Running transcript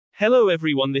Hello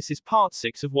everyone, this is part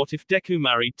 6 of What If Deku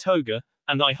Married Toga,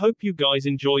 and I hope you guys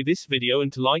enjoy this video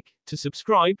and to like, to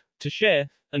subscribe, to share,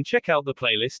 and check out the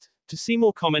playlist, to see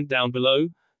more comment down below.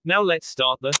 Now let's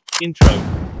start the intro.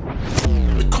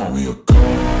 They call me a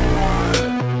god.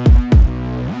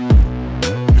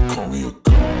 They call me a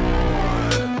god.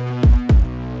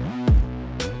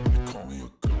 They call me a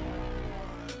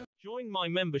god. Join my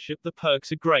membership, the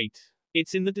perks are great.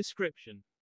 It's in the description.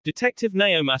 Detective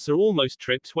Naomasa almost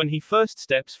trips when he first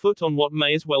steps foot on what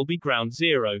may as well be ground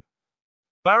zero.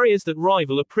 Barriers that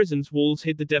rival a prison's walls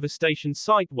hid the devastation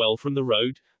sight well from the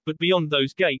road, but beyond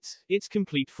those gates, it's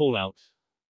complete fallout.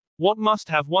 What must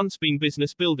have once been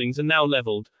business buildings are now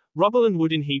leveled, rubble and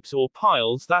wood in heaps or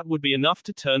piles that would be enough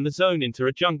to turn the zone into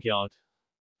a junkyard.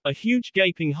 A huge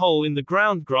gaping hole in the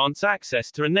ground grants access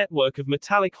to a network of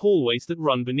metallic hallways that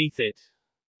run beneath it.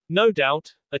 No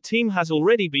doubt, a team has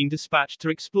already been dispatched to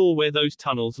explore where those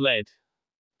tunnels led.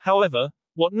 However,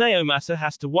 what Naomasa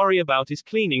has to worry about is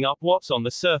cleaning up what's on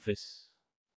the surface.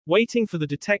 Waiting for the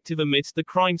detective amidst the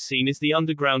crime scene is the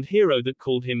underground hero that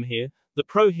called him here, the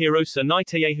pro-hero Sir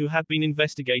Naiteye, who had been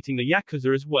investigating the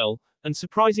Yakuza as well, and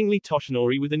surprisingly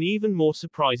Toshinori with an even more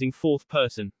surprising fourth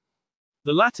person.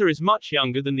 The latter is much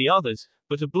younger than the others,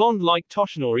 but a blonde like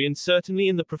Toshinori and certainly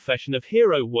in the profession of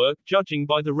hero work, judging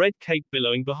by the red cape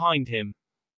billowing behind him.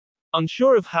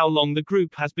 Unsure of how long the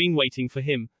group has been waiting for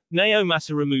him,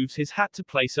 Naomasa removes his hat to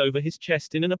place over his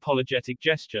chest in an apologetic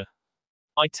gesture.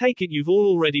 I take it you've all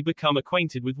already become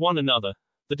acquainted with one another.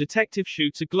 The detective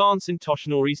shoots a glance in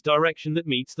Toshinori's direction that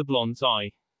meets the blonde's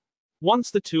eye.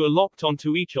 Once the two are locked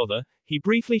onto each other, he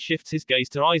briefly shifts his gaze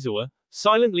to Aizawa,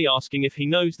 silently asking if he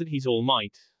knows that he's All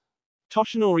Might.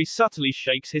 Toshinori subtly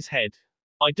shakes his head.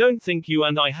 I don't think you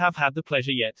and I have had the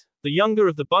pleasure yet. The younger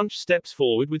of the bunch steps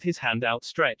forward with his hand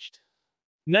outstretched.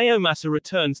 Naomasa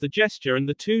returns the gesture and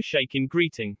the two shake in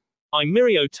greeting. I'm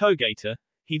Mirio Togator.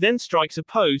 He then strikes a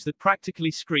pose that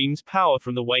practically screams power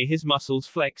from the way his muscles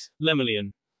flex.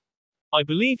 Lemillion. I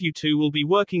believe you two will be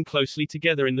working closely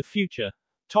together in the future.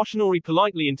 Toshinori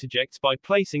politely interjects by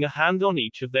placing a hand on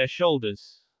each of their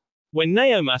shoulders. When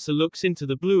Naomasa looks into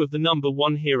the blue of the number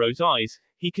one hero's eyes,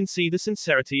 he can see the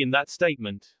sincerity in that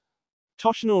statement.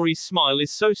 Toshinori's smile is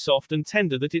so soft and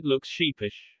tender that it looks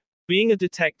sheepish. Being a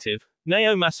detective,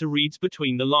 Naomasa reads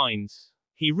between the lines.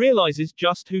 He realizes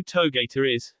just who Togator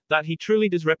is, that he truly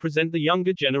does represent the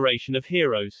younger generation of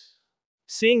heroes.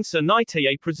 Seeing Sir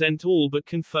Naiteye present all but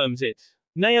confirms it.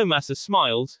 Naomasa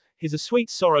smiles, his a sweet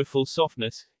sorrowful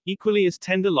softness, equally as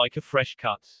tender like a fresh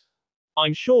cut.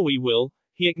 I'm sure we will.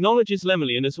 He acknowledges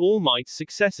Lemillion as All Might's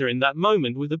successor in that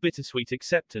moment with a bittersweet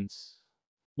acceptance.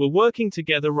 We're working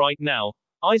together right now.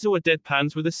 Aizawa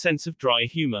deadpans with a sense of dry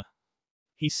humor.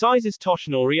 He sizes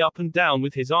Toshinori up and down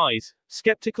with his eyes,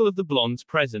 skeptical of the blonde's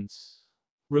presence.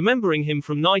 Remembering him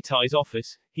from Night Eye's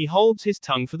office, he holds his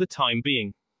tongue for the time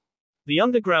being. The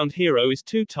underground hero is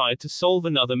too tired to solve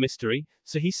another mystery,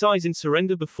 so he sighs in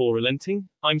surrender before relenting.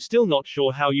 I'm still not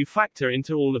sure how you factor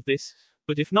into all of this,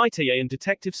 but if Naiteye and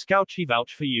Detective Scouchy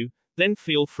vouch for you, then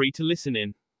feel free to listen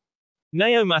in.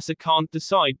 Naomasa can't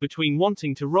decide between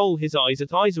wanting to roll his eyes at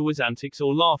Aizawa's antics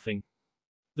or laughing.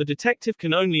 The detective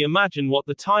can only imagine what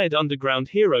the tired underground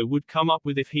hero would come up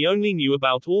with if he only knew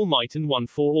about All Might and One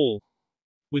for All.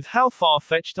 With how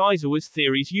far-fetched Aizawa's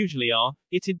theories usually are,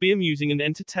 it'd be amusing and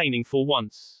entertaining for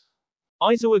once.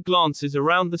 Aizawa glances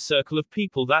around the circle of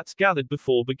people that's gathered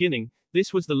before beginning.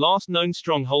 This was the last known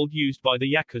stronghold used by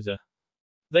the Yakuza.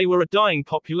 They were a dying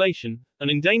population, an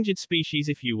endangered species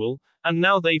if you will, and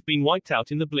now they've been wiped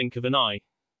out in the blink of an eye.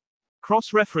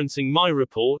 Cross-referencing my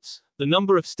reports, the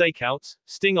number of stakeouts,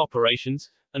 sting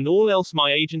operations, and all else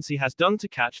my agency has done to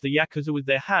catch the Yakuza with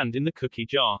their hand in the cookie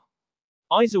jar.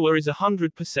 Aizawa is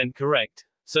 100% correct,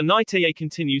 so Naiteye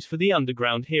continues for the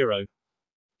underground hero.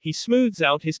 He smooths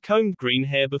out his combed green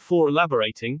hair before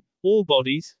elaborating. All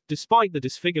bodies, despite the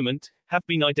disfigurement, have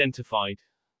been identified.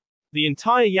 The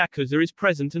entire Yakuza is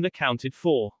present and accounted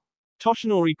for.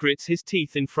 Toshinori grits his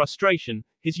teeth in frustration,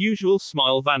 his usual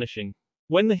smile vanishing.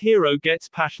 When the hero gets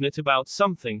passionate about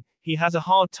something, he has a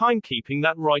hard time keeping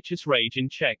that righteous rage in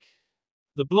check.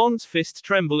 The blonde's fists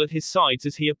tremble at his sides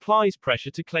as he applies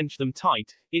pressure to clench them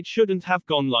tight. It shouldn't have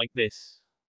gone like this.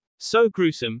 So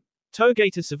gruesome.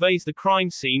 Togator surveys the crime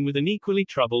scene with an equally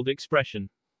troubled expression.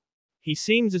 He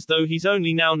seems as though he's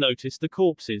only now noticed the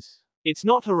corpses. It's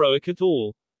not heroic at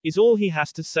all, is all he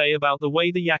has to say about the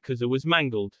way the Yakuza was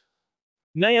mangled.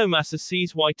 Naomasa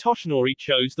sees why Toshinori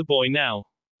chose the boy now.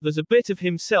 There's a bit of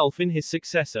himself in his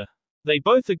successor. They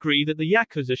both agree that the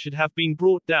Yakuza should have been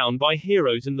brought down by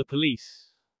heroes and the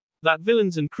police. That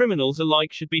villains and criminals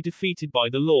alike should be defeated by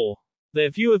the law. Their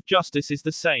view of justice is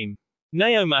the same.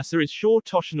 Naomasa is sure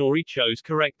Toshinori chose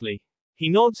correctly. He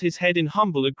nods his head in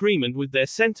humble agreement with their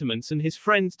sentiments and his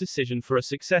friend's decision for a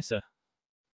successor.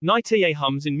 Naiteye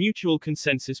hums in mutual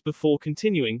consensus before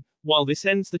continuing. While this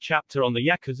ends the chapter on the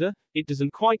Yakuza, it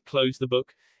doesn't quite close the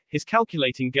book. His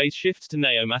calculating gaze shifts to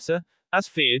Naomasa. As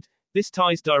feared, this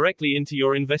ties directly into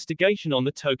your investigation on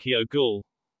the Tokyo Ghoul.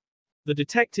 The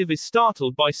detective is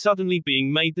startled by suddenly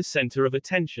being made the center of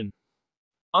attention.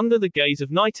 Under the gaze of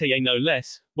Naiteye no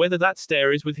less, whether that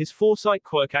stare is with his foresight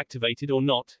quirk activated or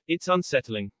not, it's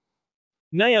unsettling.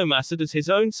 Naomasa does his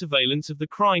own surveillance of the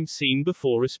crime scene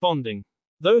before responding.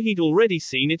 Though he'd already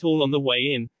seen it all on the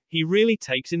way in, he really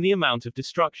takes in the amount of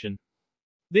destruction.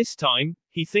 This time,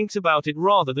 he thinks about it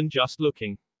rather than just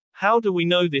looking. How do we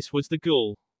know this was the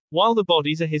ghoul? While the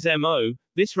bodies are his MO,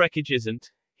 this wreckage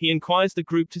isn't. He inquires the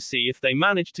group to see if they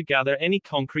managed to gather any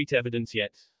concrete evidence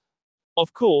yet.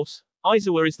 Of course,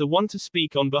 Aizawa is the one to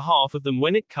speak on behalf of them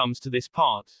when it comes to this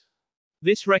part.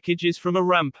 This wreckage is from a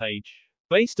rampage.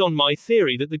 Based on my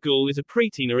theory that the ghoul is a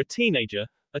preteen or a teenager,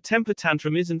 a temper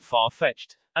tantrum isn't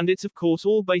far-fetched, and it's of course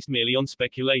all based merely on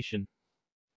speculation.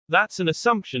 That's an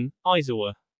assumption,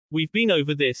 Aizawa. We've been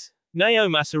over this.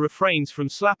 Naomasa refrains from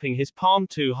slapping his palm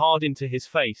too hard into his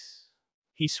face.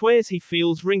 He swears he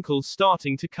feels wrinkles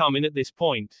starting to come in at this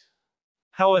point.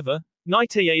 However,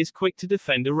 Naiteye is quick to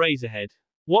defend Eraserhead.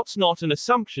 What's not an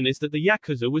assumption is that the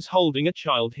Yakuza was holding a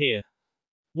child here.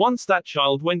 Once that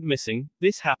child went missing,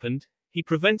 this happened. He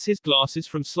prevents his glasses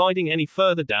from sliding any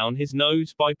further down his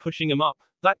nose by pushing them up.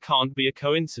 That can't be a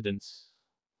coincidence.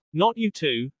 Not you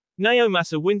too.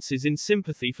 Naomasa winces in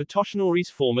sympathy for Toshinori's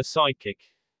former sidekick.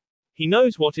 He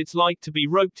knows what it's like to be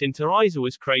roped into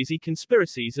Aizawa's crazy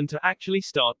conspiracies and to actually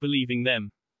start believing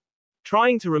them.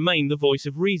 Trying to remain the voice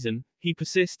of reason, he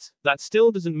persists, that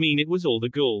still doesn't mean it was all the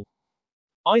ghoul.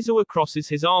 Aizawa crosses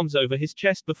his arms over his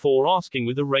chest before asking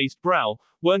with a raised brow,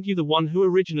 weren't you the one who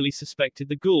originally suspected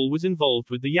the ghoul was involved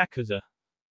with the Yakuza?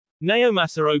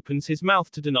 Naomasa opens his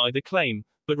mouth to deny the claim,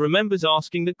 but remembers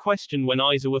asking that question when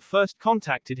Aizawa first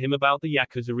contacted him about the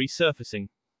Yakuza resurfacing.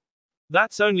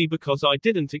 That's only because I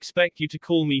didn't expect you to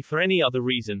call me for any other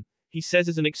reason, he says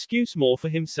as an excuse more for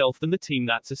himself than the team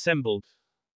that's assembled.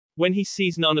 When he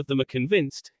sees none of them are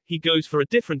convinced, he goes for a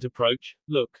different approach.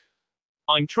 Look.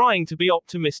 I'm trying to be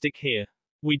optimistic here.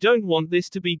 We don't want this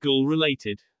to be ghoul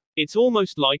related. It's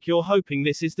almost like you're hoping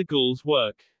this is the ghoul's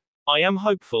work. I am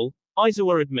hopeful,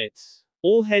 Aizawa admits.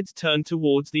 All heads turn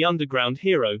towards the underground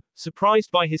hero,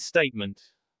 surprised by his statement.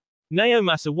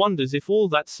 Naomasa wonders if all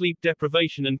that sleep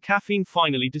deprivation and caffeine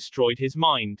finally destroyed his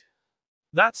mind.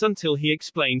 That's until he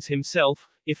explains himself.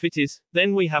 If it is,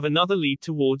 then we have another lead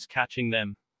towards catching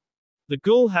them. The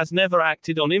ghoul has never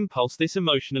acted on impulse this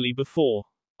emotionally before.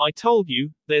 I told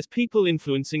you, there's people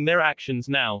influencing their actions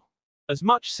now. As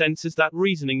much sense as that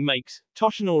reasoning makes,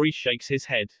 Toshinori shakes his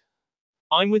head.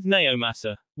 I'm with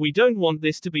Naomasa. We don't want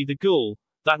this to be the ghoul.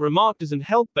 That remark doesn't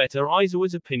help better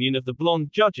Aizawa's opinion of the blonde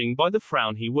judging by the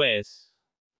frown he wears.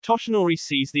 Toshinori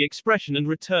sees the expression and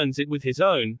returns it with his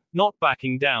own, not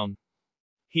backing down.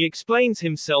 He explains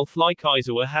himself like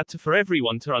Aizawa had to for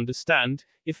everyone to understand,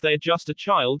 if they're just a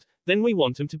child, then we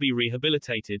want them to be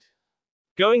rehabilitated.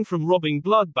 Going from robbing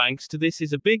blood banks to this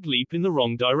is a big leap in the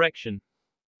wrong direction.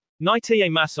 Naiteye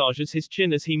massages his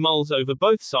chin as he mulls over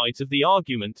both sides of the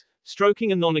argument,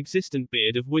 stroking a non-existent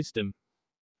beard of wisdom.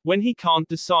 When he can't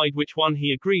decide which one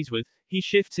he agrees with, he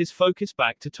shifts his focus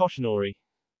back to Toshinori.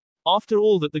 After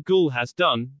all that the ghoul has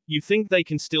done, you think they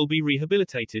can still be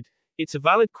rehabilitated? It's a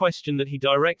valid question that he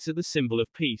directs at the symbol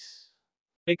of peace.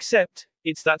 Except,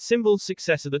 it's that symbol's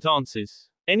successor that answers.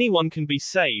 Anyone can be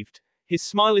saved. His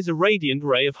smile is a radiant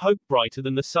ray of hope brighter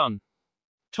than the sun.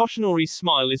 Toshinori's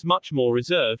smile is much more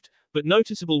reserved, but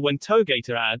noticeable when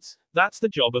Togator adds, that's the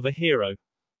job of a hero.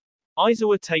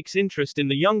 Aizawa takes interest in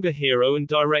the younger hero and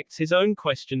directs his own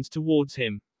questions towards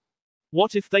him.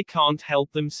 What if they can't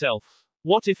help themselves?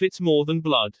 What if it's more than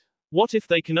blood? What if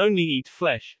they can only eat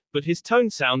flesh? But his tone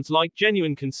sounds like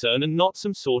genuine concern and not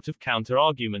some sort of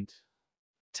counter-argument.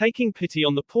 Taking pity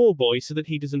on the poor boy so that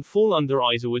he doesn't fall under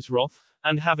Aizawa's wrath,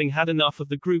 and having had enough of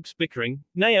the group's bickering,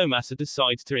 Naomasa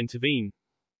decides to intervene.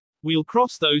 We'll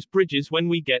cross those bridges when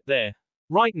we get there.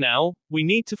 Right now, we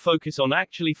need to focus on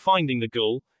actually finding the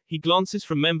ghoul. He glances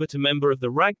from member to member of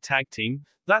the ragtag team.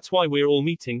 That's why we're all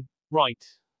meeting, right?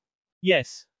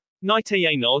 Yes.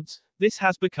 Naiteye nods. This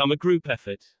has become a group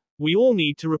effort. We all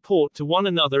need to report to one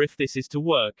another if this is to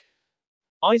work.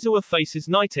 Aizawa faces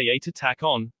Naiteye to tack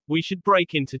on. We should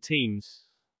break into teams.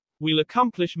 We'll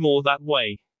accomplish more that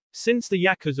way. Since the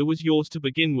Yakuza was yours to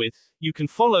begin with, you can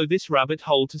follow this rabbit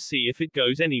hole to see if it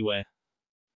goes anywhere.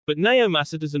 But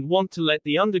Naomasa doesn't want to let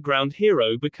the underground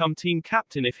hero become team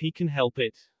captain if he can help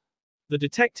it. The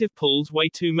detective pulls way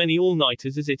too many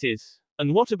all-nighters as it is.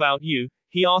 And what about you?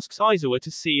 He asks Aizawa to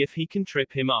see if he can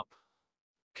trip him up.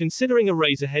 Considering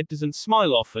Eraserhead doesn't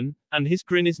smile often, and his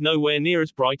grin is nowhere near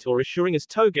as bright or assuring as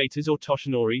Togator's or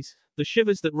Toshinori's, the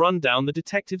shivers that run down the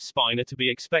detective's spine are to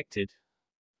be expected.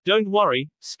 Don't worry,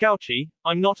 Scouchy,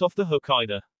 I'm not off the hook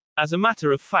either. As a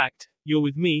matter of fact, you're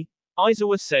with me,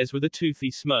 Aizawa says with a toothy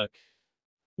smirk.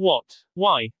 What?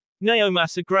 Why?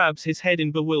 Naomasa grabs his head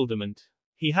in bewilderment.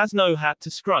 He has no hat to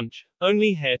scrunch,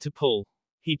 only hair to pull.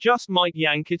 He just might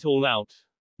yank it all out.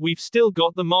 We've still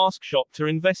got the mask shop to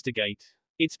investigate.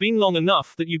 It's been long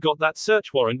enough that you got that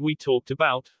search warrant we talked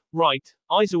about, right?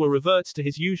 Aizawa reverts to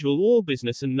his usual all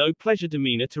business and no pleasure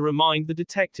demeanor to remind the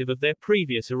detective of their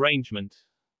previous arrangement.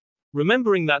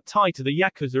 Remembering that tie to the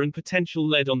Yakuza and potential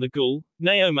lead on the ghoul,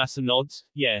 Naomasa nods,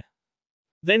 yeah.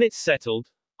 Then it's settled.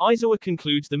 Aizawa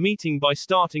concludes the meeting by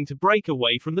starting to break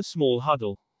away from the small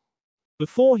huddle.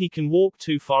 Before he can walk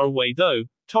too far away though,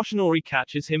 Toshinori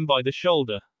catches him by the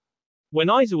shoulder. When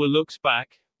Aizawa looks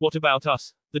back, what about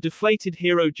us? The deflated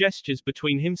hero gestures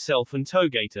between himself and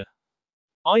Togator.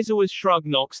 Aizawa's shrug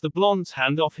knocks the blonde's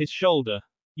hand off his shoulder.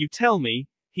 You tell me.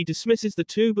 He dismisses the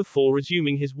two before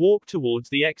resuming his walk towards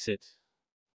the exit.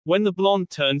 When the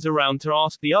blonde turns around to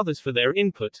ask the others for their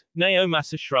input,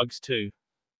 Naomasa shrugs too.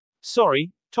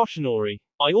 Sorry, Toshinori.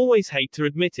 I always hate to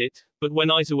admit it, but when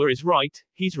Aizawa is right,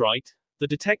 he's right. The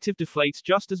detective deflates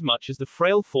just as much as the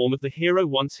frail form of the hero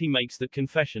once he makes that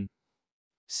confession.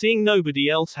 Seeing nobody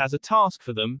else has a task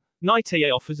for them,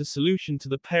 Naitei offers a solution to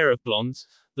the pair of blondes.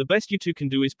 The best you two can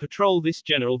do is patrol this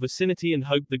general vicinity and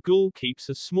hope the ghoul keeps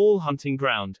a small hunting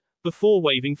ground, before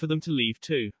waving for them to leave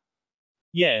too.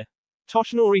 Yeah.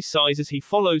 Toshinori sighs as he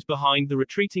follows behind the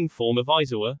retreating form of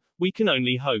Aizawa, we can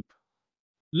only hope.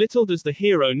 Little does the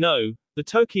hero know, the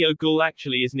Tokyo ghoul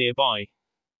actually is nearby.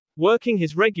 Working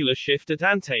his regular shift at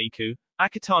Anteiku,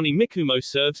 Akitani Mikumo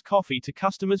serves coffee to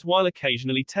customers while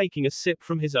occasionally taking a sip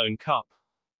from his own cup.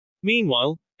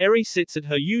 Meanwhile, Eri sits at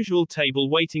her usual table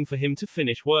waiting for him to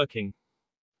finish working.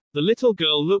 The little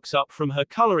girl looks up from her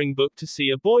coloring book to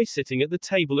see a boy sitting at the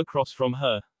table across from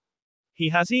her. He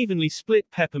has evenly split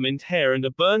peppermint hair and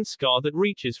a burn scar that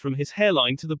reaches from his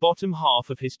hairline to the bottom half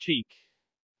of his cheek.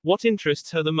 What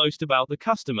interests her the most about the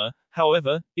customer,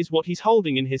 however, is what he's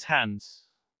holding in his hands.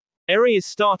 Eri is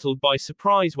startled by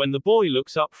surprise when the boy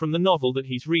looks up from the novel that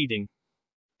he's reading.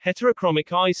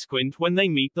 Heterochromic eyes squint when they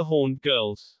meet the horned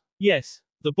girls. Yes,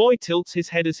 the boy tilts his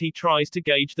head as he tries to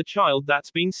gauge the child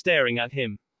that's been staring at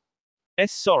him.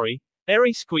 Sorry,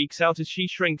 Eri squeaks out as she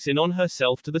shrinks in on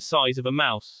herself to the size of a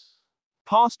mouse.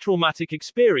 Past traumatic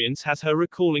experience has her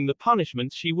recalling the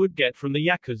punishments she would get from the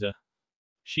Yakuza.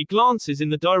 She glances in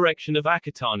the direction of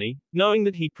Akitani, knowing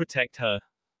that he'd protect her.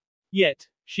 Yet,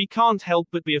 she can't help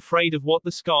but be afraid of what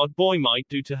the scarred boy might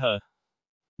do to her.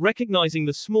 Recognizing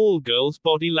the small girl's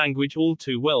body language all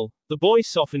too well, the boy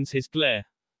softens his glare.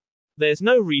 There's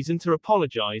no reason to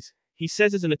apologize, he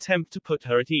says as an attempt to put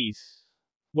her at ease.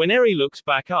 When Eri looks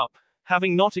back up,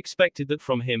 having not expected that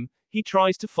from him, he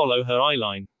tries to follow her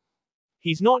eyeline.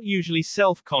 He's not usually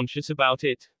self-conscious about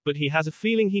it, but he has a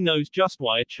feeling he knows just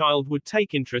why a child would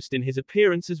take interest in his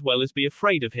appearance as well as be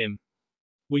afraid of him.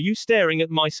 Were you staring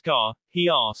at my scar? He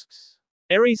asks.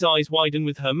 Eri's eyes widen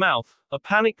with her mouth, a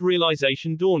panicked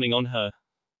realization dawning on her.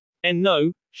 And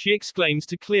no, she exclaims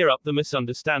to clear up the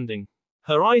misunderstanding.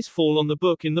 Her eyes fall on the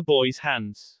book in the boy's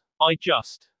hands.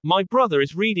 My brother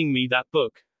is reading me that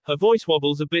book. Her voice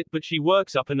wobbles a bit but she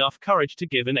works up enough courage to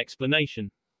give an explanation.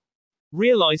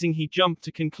 Realizing he jumped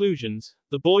to conclusions,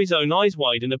 the boy's own eyes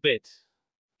widen a bit.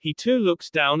 He too looks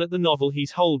down at the novel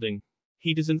he's holding.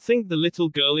 He doesn't think the little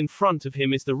girl in front of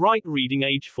him is the right reading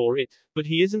age for it, but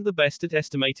he isn't the best at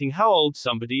estimating how old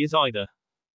somebody is either.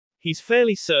 He's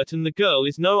fairly certain the girl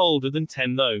is no older than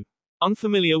 10 though.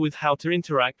 Unfamiliar with how to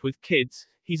interact with kids,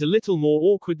 he's a little more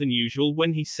awkward than usual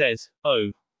when he says, oh.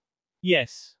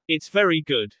 Yes, it's very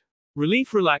good.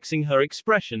 Relief relaxing her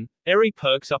expression, Eri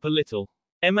perks up a little.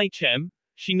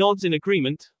 She nods in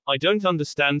agreement. I don't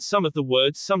understand some of the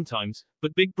words sometimes,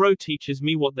 but Big Bro teaches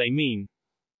me what they mean.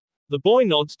 The boy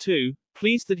nods too,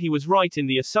 pleased that he was right in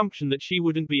the assumption that she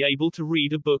wouldn't be able to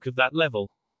read a book of that level.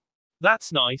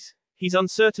 That's nice. He's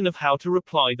uncertain of how to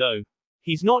reply though.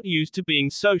 He's not used to being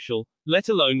social, let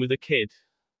alone with a kid.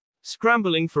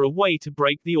 Scrambling for a way to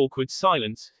break the awkward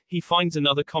silence, he finds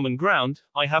another common ground.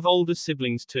 I have older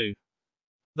siblings too.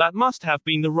 That must have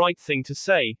been the right thing to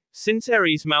say, since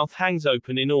Eri's mouth hangs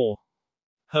open in awe.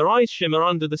 Her eyes shimmer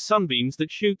under the sunbeams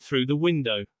that shoot through the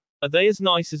window. Are they as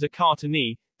nice as a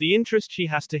cartoony? The interest she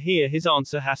has to hear his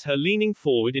answer has her leaning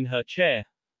forward in her chair.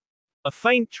 A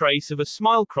faint trace of a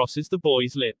smile crosses the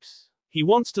boy's lips. He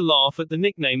wants to laugh at the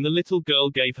nickname the little girl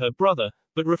gave her brother,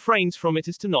 but refrains from it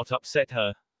as to not upset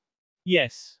her.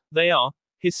 Yes, they are.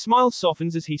 His smile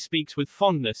softens as he speaks with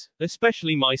fondness,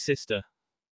 especially my sister.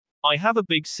 I have a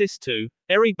big sis too.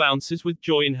 Eri bounces with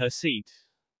joy in her seat.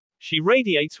 She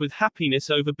radiates with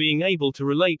happiness over being able to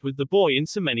relate with the boy in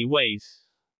so many ways.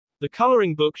 The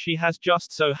coloring book she has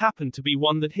just so happened to be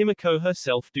one that Himiko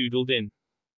herself doodled in.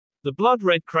 The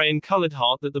blood-red crayon-colored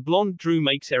heart that the blonde drew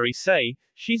makes Eri say,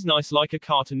 she's nice like a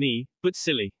cartoony, but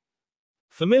silly.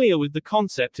 Familiar with the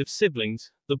concept of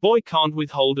siblings, the boy can't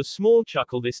withhold a small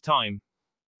chuckle this time.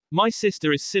 My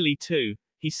sister is silly too,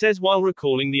 he says while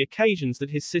recalling the occasions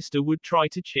that his sister would try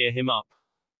to cheer him up.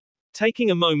 Taking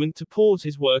a moment to pause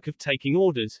his work of taking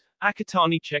orders,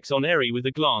 Akatani checks on Eri with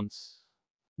a glance.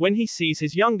 When he sees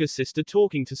his younger sister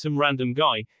talking to some random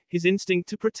guy, his instinct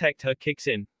to protect her kicks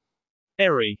in.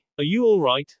 Eri, are you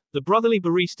alright? The brotherly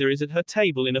barista is at her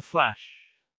table in a flash.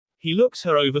 He looks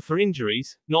her over for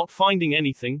injuries, not finding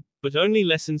anything, but only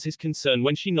lessens his concern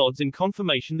when she nods in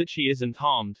confirmation that she isn't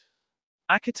harmed.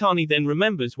 Akatani then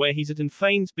remembers where he's at and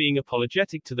feigns being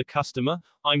apologetic to the customer.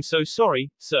 I'm so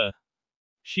sorry, sir.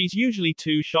 She's usually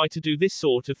too shy to do this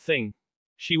sort of thing.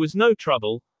 She was no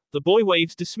trouble. The boy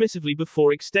waves dismissively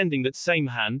before extending that same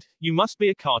hand. You must be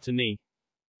a cartoony.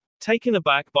 Taken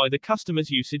aback by the customer's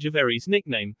usage of Eri's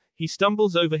nickname, he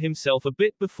stumbles over himself a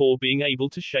bit before being able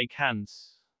to shake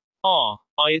hands.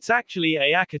 It's actually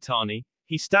a Akatani,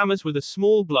 he stammers with a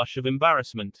small blush of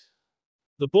embarrassment.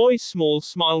 The boy's small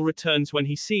smile returns when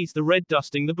he sees the red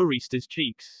dusting the barista's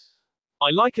cheeks.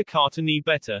 I like a cartoony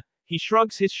better, he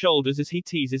shrugs his shoulders as he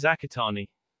teases Akatani.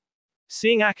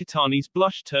 Seeing Akatani's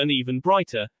blush turn even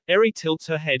brighter, Eri tilts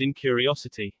her head in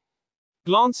curiosity.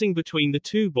 Glancing between the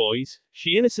two boys,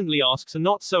 she innocently asks a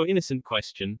not-so-innocent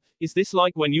question, is this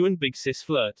like when you and Big Sis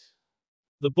flirt?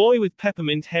 The boy with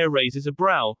peppermint hair raises a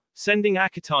brow, sending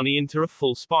Akatani into a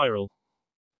full spiral.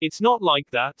 It's not like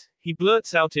that, he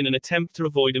blurts out in an attempt to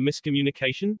avoid a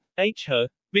miscommunication. Her,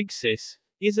 Big Sis,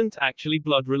 isn't actually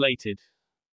blood-related.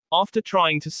 After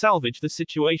trying to salvage the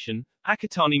situation,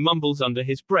 Akatani mumbles under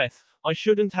his breath, I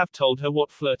shouldn't have told her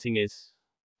what flirting is.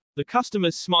 The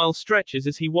customer's smile stretches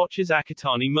as he watches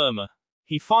Akatani murmur.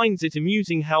 He finds it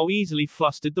amusing how easily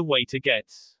flustered the waiter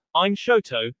gets. I'm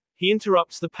Shoto, he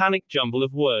interrupts the panicked jumble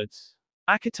of words.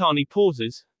 Akatani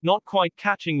pauses, not quite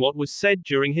catching what was said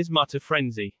during his mutter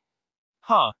frenzy.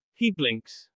 He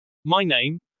blinks. My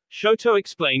name? Shoto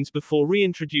explains before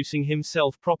reintroducing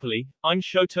himself properly, I'm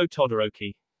Shoto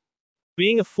Todoroki.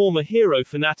 Being a former hero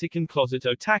fanatic and closet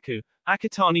otaku,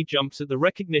 Akatani jumps at the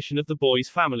recognition of the boy's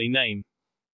family name.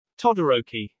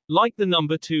 Todoroki. Like the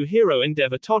number 2 hero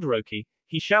Endeavor Todoroki,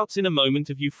 he shouts in a moment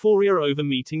of euphoria over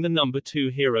meeting the number 2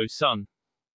 hero's son.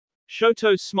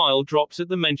 Shoto's smile drops at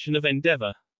the mention of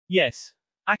Endeavor. Yes.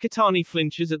 Akatani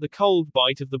flinches at the cold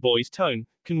bite of the boy's tone.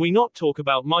 Can we not talk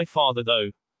about my father though?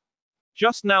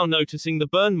 Just now noticing the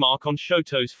burn mark on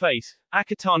Shoto's face,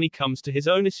 Akatani comes to his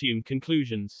own assumed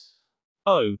conclusions.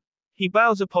 Oh. He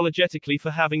bows apologetically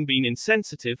for having been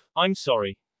insensitive, I'm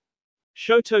sorry.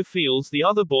 Shoto feels the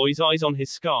other boy's eyes on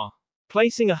his scar.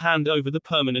 Placing a hand over the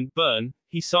permanent burn,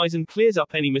 he sighs and clears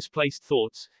up any misplaced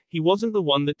thoughts. He wasn't the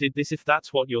one that did this if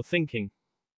that's what you're thinking.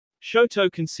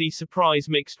 Shoto can see surprise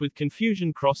mixed with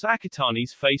confusion cross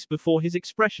Akatani's face before his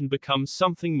expression becomes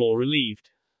something more relieved.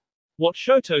 What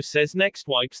Shoto says next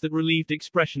wipes that relieved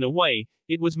expression away,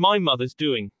 it was my mother's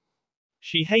doing.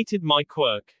 She hated my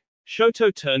quirk.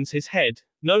 Shoto turns his head,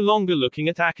 no longer looking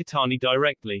at Akatani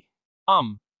directly.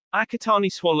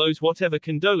 Akatani swallows whatever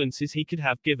condolences he could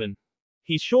have given.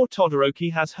 He's sure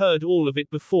Todoroki has heard all of it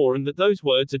before and that those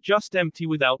words are just empty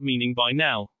without meaning by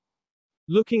now.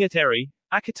 Looking at Eri,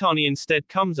 Akatani instead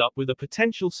comes up with a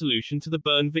potential solution to the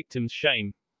burn victim's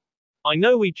shame. I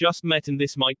know we just met and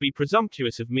this might be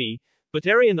presumptuous of me, but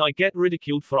Eri and I get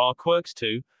ridiculed for our quirks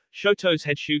too. Shoto's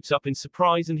head shoots up in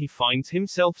surprise and he finds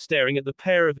himself staring at the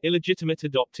pair of illegitimate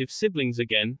adoptive siblings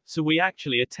again, so we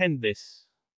actually attend this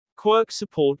quirk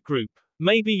support group.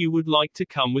 Maybe you would like to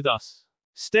come with us.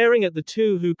 Staring at the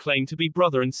two who claim to be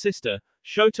brother and sister,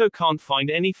 Shoto can't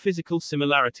find any physical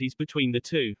similarities between the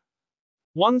two.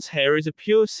 One's hair is a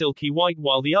pure silky white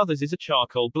while the other's is a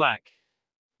charcoal black.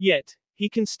 Yet, he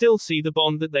can still see the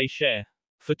bond that they share.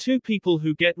 For two people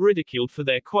who get ridiculed for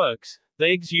their quirks,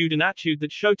 they exude an attitude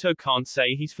that Shoto can't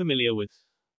say he's familiar with.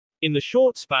 In the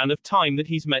short span of time that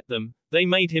he's met them, they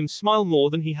made him smile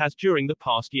more than he has during the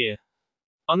past year.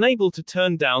 Unable to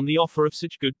turn down the offer of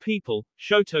such good people,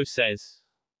 Shoto says,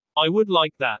 I would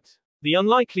like that. The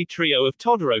unlikely trio of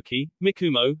Todoroki,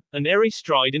 Mikumo, and Eri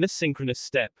stride in a synchronous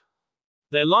step.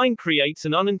 Their line creates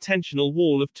an unintentional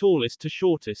wall of tallest to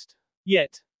shortest.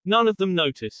 Yet, none of them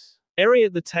notice. Eri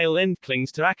at the tail end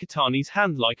clings to Akatani's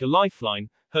hand like a lifeline,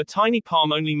 her tiny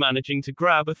palm only managing to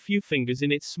grab a few fingers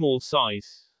in its small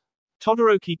size.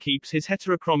 Todoroki keeps his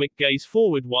heterochromic gaze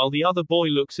forward while the other boy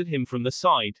looks at him from the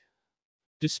side.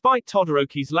 Despite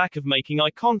Todoroki's lack of making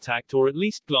eye contact or at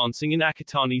least glancing in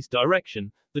Akatani's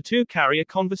direction, the two carry a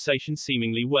conversation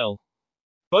seemingly well.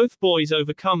 Both boys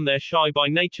overcome their shy by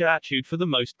nature attitude for the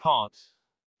most part.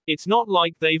 It's not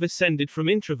like they've ascended from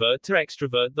introvert to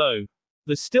extrovert though.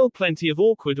 There's still plenty of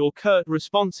awkward or curt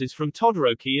responses from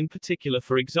Todoroki in particular,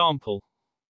 for example.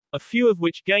 A few of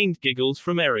which gained giggles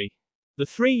from Eri. The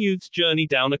three youths journey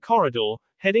down a corridor,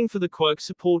 heading for the Quirk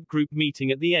support group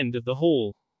meeting at the end of the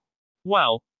hall.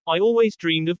 Wow, I always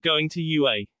dreamed of going to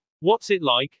UA. What's it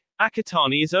like?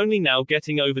 Akatani is only now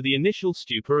getting over the initial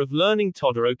stupor of learning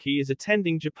Todoroki is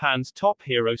attending Japan's top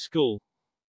hero school.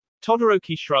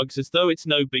 Todoroki shrugs as though it's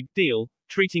no big deal,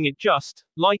 treating it just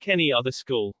like any other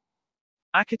school.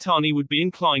 Akatani would be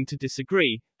inclined to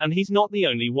disagree, and he's not the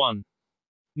only one.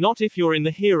 Not if you're in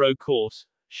the hero course.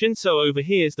 Shinso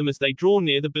overhears them as they draw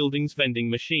near the building's vending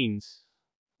machines.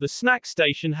 The snack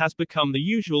station has become the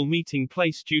usual meeting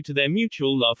place due to their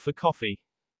mutual love for coffee.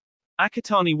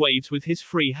 Akatani waves with his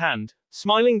free hand,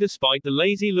 smiling despite the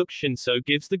lazy look Shinso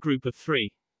gives the group of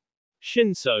three.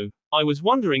 Shinso, I was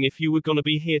wondering if you were gonna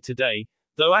be here today,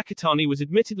 though Akatani was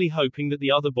admittedly hoping that the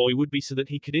other boy would be so that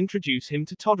he could introduce him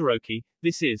to Todoroki.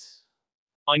 This is.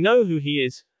 I know who he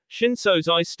is. Shinso's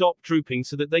eyes stop drooping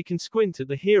so that they can squint at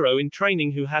the hero in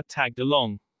training who had tagged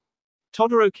along.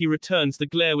 Todoroki returns the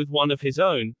glare with one of his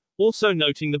own, also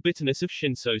noting the bitterness of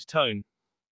Shinso's tone.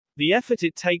 The effort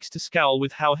it takes to scowl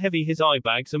with how heavy his eye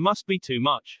bags are must be too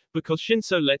much, because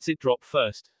Shinso lets it drop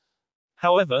first.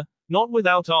 However, not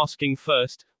without asking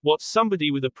first, what's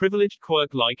somebody with a privileged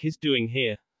quirk like his doing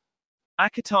here?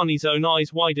 Akatani's own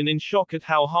eyes widen in shock at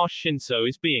how harsh Shinso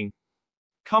is being.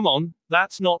 Come on,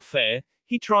 that's not fair.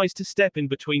 He tries to step in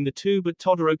between the two but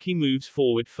Todoroki moves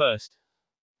forward first.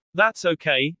 That's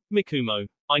okay, Mikumo.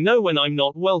 I know when I'm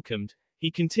not welcomed. He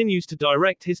continues to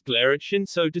direct his glare at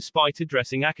Shinso despite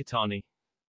addressing Akatani.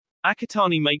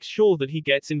 Akatani makes sure that he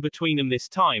gets in between them this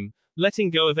time, letting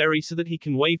go of Eri so that he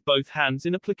can wave both hands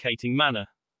in a placating manner.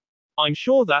 I'm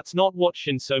sure that's not what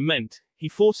Shinso meant. He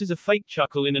forces a fake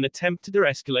chuckle in an attempt to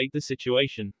de-escalate the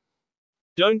situation.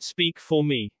 Don't speak for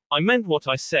me. I meant what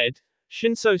I said.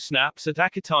 Shinso snaps at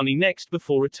Akatani next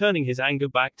before returning his anger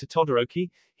back to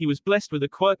Todoroki. He was blessed with a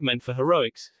quirk meant for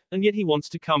heroics, and yet he wants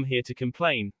to come here to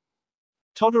complain.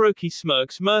 Todoroki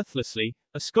smirks mirthlessly,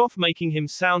 a scoff making him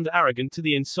sound arrogant to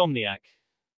the insomniac.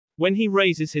 When he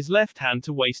raises his left hand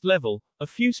to waist level, a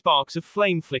few sparks of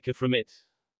flame flicker from it.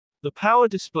 The power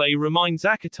display reminds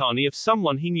Akatani of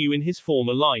someone he knew in his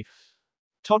former life.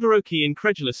 Todoroki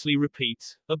incredulously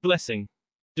repeats, a blessing.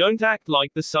 Don't act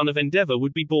like the son of Endeavor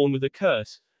would be born with a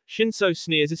curse. Shinso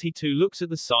sneers as he too looks at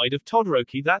the side of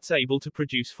Todoroki that's able to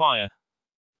produce fire.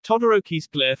 Todoroki's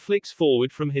glare flicks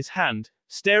forward from his hand,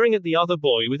 staring at the other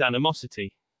boy with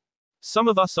animosity. Some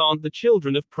of us aren't the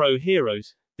children of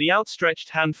pro-heroes. The outstretched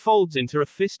hand folds into a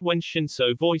fist when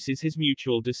Shinso voices his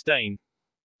mutual disdain.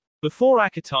 Before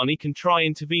Akatani can try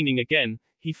intervening again,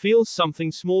 he feels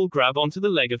something small grab onto the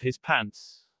leg of his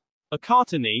pants. A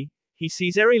Katani. He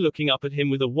sees Eri looking up at him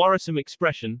with a worrisome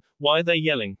expression. Why are they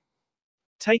yelling?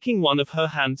 Taking one of her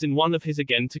hands in one of his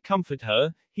again to comfort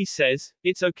her, he says,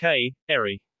 it's okay,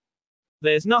 Eri.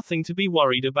 There's nothing to be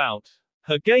worried about.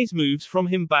 Her gaze moves from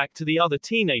him back to the other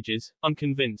teenagers,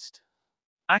 unconvinced.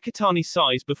 Akatani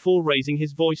sighs before raising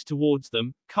his voice towards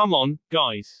them. Come on,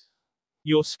 guys.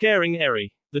 You're scaring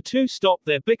Eri. The two stop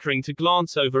their bickering to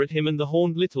glance over at him and the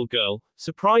horned little girl,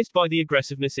 surprised by the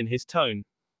aggressiveness in his tone.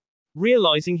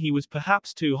 Realizing he was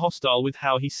perhaps too hostile with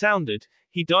how he sounded,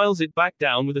 he dials it back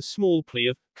down with a small plea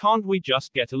of, can't we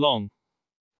just get along?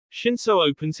 Shinso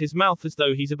opens his mouth as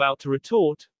though he's about to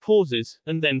retort, pauses,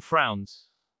 and then frowns.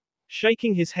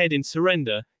 Shaking his head in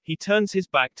surrender, he turns his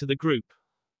back to the group.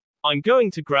 I'm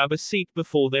going to grab a seat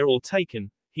before they're all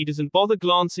taken. He doesn't bother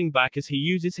glancing back as he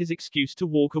uses his excuse to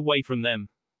walk away from them.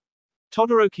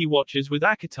 Todoroki watches with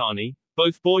Akatani,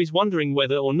 both boys wondering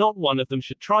whether or not one of them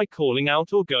should try calling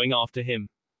out or going after him.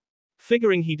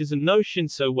 Figuring he doesn't know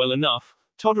Shinso well enough,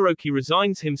 Todoroki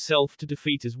resigns himself to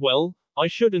defeat as well. I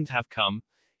shouldn't have come.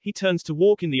 He turns to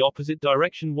walk in the opposite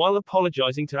direction while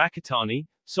apologizing to Akatani,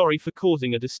 sorry for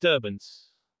causing a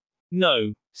disturbance.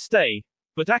 No, stay.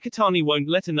 But Akatani won't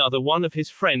let another one of his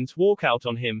friends walk out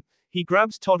on him. He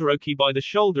grabs Todoroki by the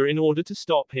shoulder in order to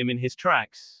stop him in his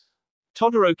tracks.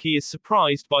 Todoroki is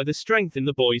surprised by the strength in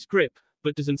the boy's grip,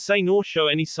 but doesn't say nor show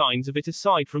any signs of it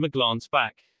aside from a glance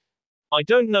back. I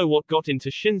don't know what got into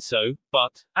Shinso,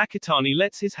 but Akitani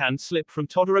lets his hand slip from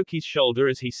Todoroki's shoulder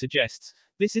as he suggests,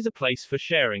 this is a place for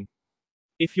sharing.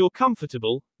 If you're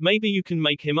comfortable, maybe you can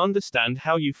make him understand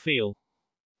how you feel.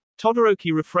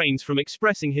 Todoroki refrains from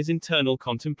expressing his internal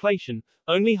contemplation,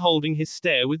 only holding his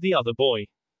stare with the other boy.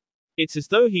 It's as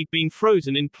though he'd been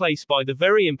frozen in place by the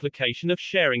very implication of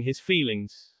sharing his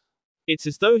feelings. It's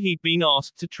as though he'd been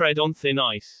asked to tread on thin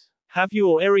ice. Have you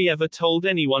or Eri ever told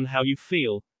anyone how you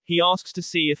feel? He asks to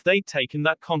see if they'd taken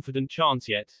that confident chance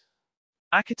yet.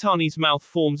 Akitani's mouth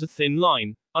forms a thin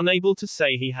line, unable to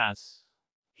say he has.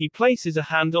 He places a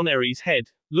hand on Eri's head,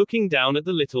 looking down at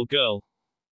the little girl.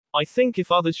 I think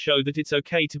if others show that it's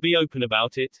okay to be open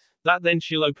about it, that then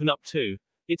she'll open up too.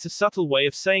 It's a subtle way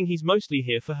of saying he's mostly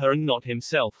here for her and not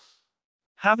himself.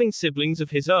 Having siblings of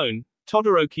his own,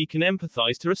 Todoroki can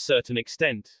empathize to a certain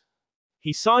extent.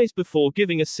 He sighs before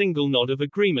giving a single nod of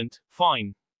agreement,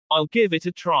 fine. I'll give it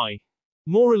a try.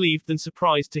 More relieved than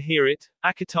surprised to hear it,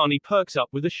 Akitani perks up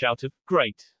with a shout of,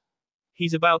 great.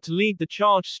 He's about to lead the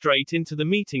charge straight into the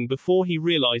meeting before he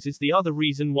realizes the other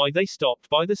reason why they stopped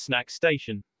by the snack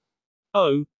station.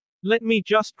 Oh, let me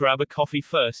just grab a coffee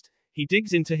first. He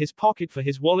digs into his pocket for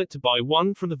his wallet to buy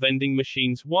one from the vending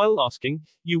machines while asking,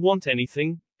 you want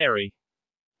anything, Eri?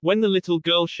 When the little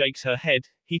girl shakes her head,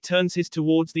 he turns his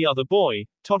towards the other boy,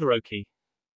 Todoroki.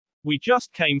 We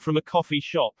just came from a coffee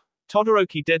shop.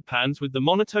 Todoroki deadpans with the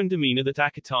monotone demeanor that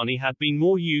Akitani had been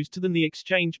more used to than the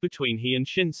exchange between he and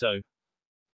Shinso.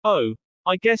 Oh,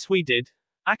 I guess we did.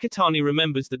 Akitani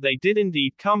remembers that they did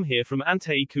indeed come here from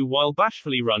Anteiku while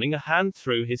bashfully running a hand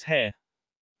through his hair.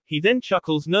 He then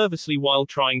chuckles nervously while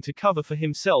trying to cover for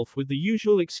himself with the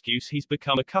usual excuse he's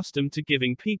become accustomed to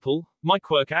giving people, my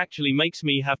quirk actually makes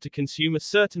me have to consume a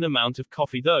certain amount of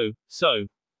coffee though, so.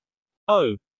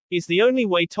 Oh, is the only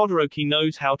way Todoroki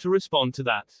knows how to respond to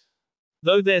that.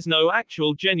 Though there's no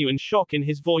actual genuine shock in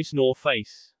his voice nor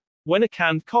face. When a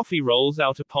canned coffee rolls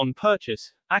out upon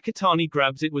purchase, Akitani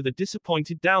grabs it with a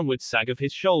disappointed downward sag of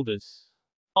his shoulders.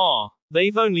 Ah,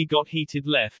 they've only got heated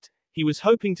left. He was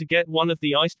hoping to get one of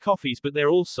the iced coffees but they're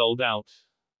all sold out.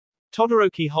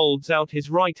 Todoroki holds out his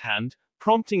right hand,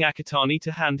 prompting Akitani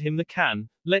to hand him the can.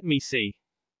 Let me see.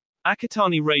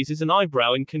 Akitani raises an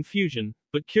eyebrow in confusion,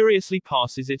 but curiously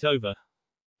passes it over.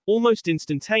 Almost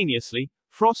instantaneously,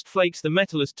 frost flakes the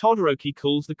metal as Todoroki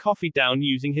cools the coffee down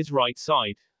using his right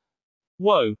side.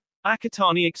 Whoa!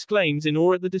 Akitani exclaims in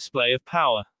awe at the display of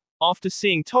power. After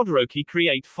seeing Todoroki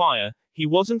create fire, he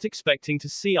wasn't expecting to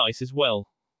see ice as well.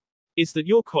 Is that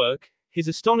your quirk? His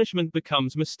astonishment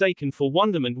becomes mistaken for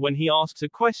wonderment when he asks a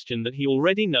question that he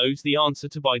already knows the answer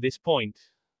to by this point.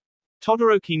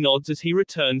 Todoroki nods as he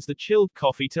returns the chilled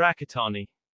coffee to Akitani.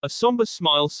 A somber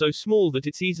smile so small that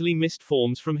it's easily missed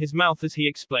forms from his mouth as he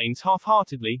explains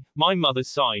half-heartedly, my mother's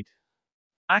side.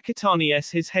 Akitani s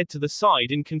his head to the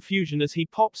side in confusion as he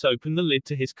pops open the lid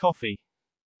to his coffee.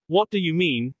 What do you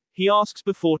mean? He asks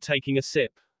before taking a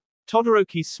sip.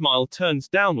 Todoroki's smile turns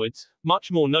downwards,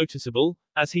 much more noticeable,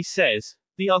 as he says,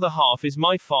 the other half is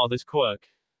my father's quirk.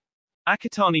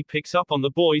 Akitani picks up on the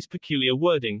boy's peculiar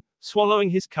wording, swallowing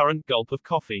his current gulp of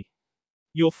coffee.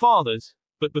 Your father's,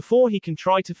 but before he can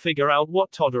try to figure out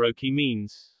what Todoroki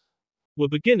means. We're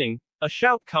beginning, a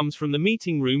shout comes from the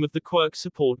meeting room of the quirk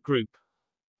support group.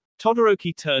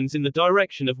 Todoroki turns in the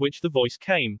direction of which the voice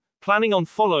came, planning on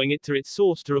following it to its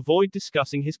source to avoid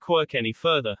discussing his quirk any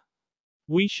further.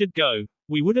 We should go.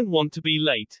 We wouldn't want to be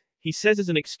late, he says as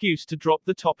an excuse to drop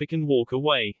the topic and walk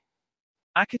away.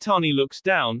 Akitani looks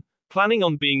down, planning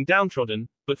on being downtrodden,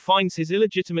 but finds his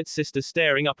illegitimate sister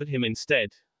staring up at him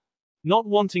instead. Not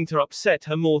wanting to upset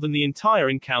her more than the entire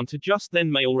encounter just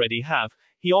then may already have,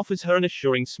 he offers her an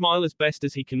assuring smile as best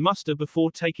as he can muster before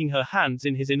taking her hands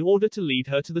in his in order to lead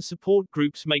her to the support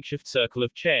group's makeshift circle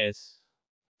of chairs.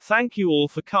 Thank you all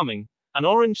for coming. An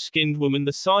orange-skinned woman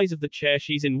the size of the chair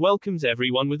she's in welcomes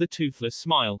everyone with a toothless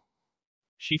smile.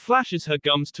 She flashes her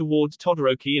gums towards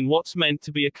Todoroki in what's meant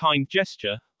to be a kind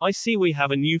gesture. I see we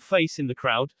have a new face in the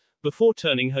crowd, before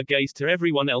turning her gaze to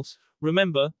everyone else.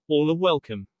 Remember, all are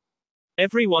welcome.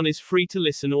 Everyone is free to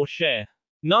listen or share.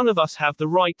 None of us have the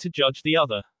right to judge the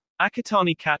other.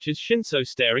 Akitani catches Shinso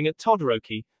staring at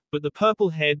Todoroki, but the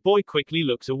purple-haired boy quickly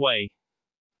looks away.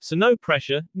 So no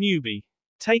pressure, newbie.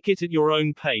 Take it at your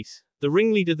own pace. The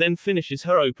ringleader then finishes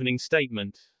her opening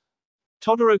statement.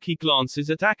 Todoroki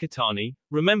glances at Akitani,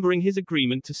 remembering his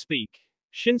agreement to speak.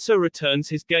 Shinso returns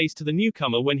his gaze to the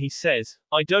newcomer when he says,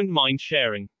 I don't mind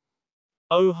sharing.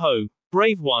 Oh ho,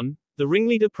 brave one, the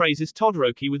ringleader praises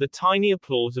Todoroki with a tiny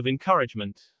applause of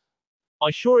encouragement. I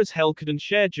sure as hell couldn't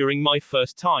share during my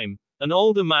first time. An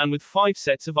older man with 5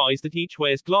 sets of eyes that each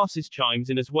wears glasses chimes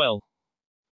in as well.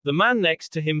 The man next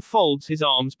to him folds his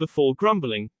arms before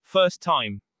grumbling, first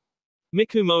time.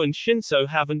 Mikumo and Shinso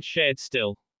haven't shared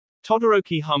still.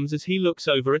 Todoroki hums as he looks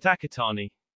over at Akitani.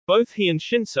 Both he and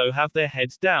Shinso have their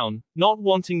heads down, not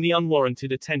wanting the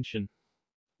unwarranted attention.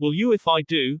 Will you if I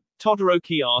do?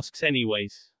 Todoroki asks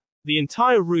anyways. The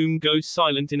entire room goes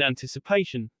silent in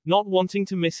anticipation, not wanting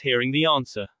to miss hearing the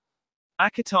answer.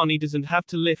 Akitani doesn't have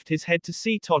to lift his head to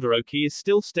see Todoroki is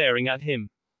still staring at him.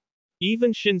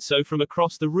 Even Shinso from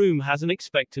across the room has an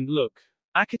expectant look.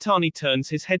 Akitani turns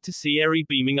his head to see Eri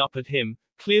beaming up at him,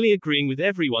 clearly agreeing with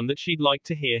everyone that she'd like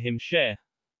to hear him share.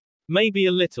 Maybe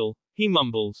a little, he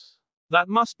mumbles. That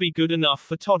must be good enough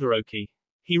for Todoroki.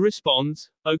 He responds,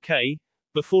 okay,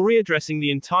 before readdressing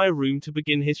the entire room to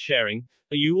begin his sharing.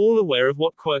 Are you all aware of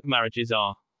what quirk marriages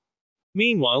are?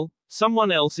 Meanwhile,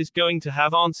 someone else is going to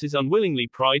have answers unwillingly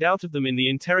pried out of them in the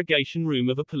interrogation room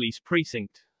of a police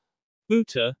precinct.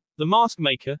 Uta, the mask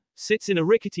maker, sits in a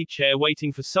rickety chair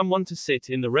waiting for someone to sit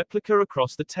in the replica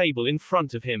across the table in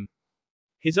front of him.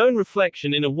 His own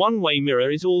reflection in a one-way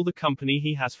mirror is all the company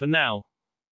he has for now.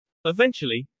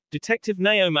 Eventually, Detective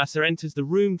Naomasa enters the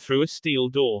room through a steel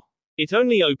door. It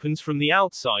only opens from the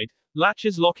outside,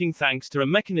 latches locking thanks to a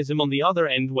mechanism on the other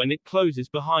end when it closes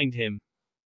behind him.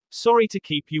 Sorry to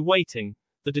keep you waiting.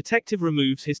 The detective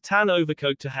removes his tan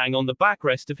overcoat to hang on the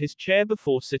backrest of his chair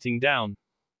before sitting down.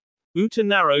 Uta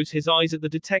narrows his eyes at the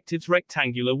detective's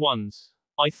rectangular ones.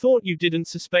 I thought you didn't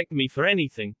suspect me for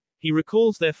anything. He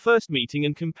recalls their first meeting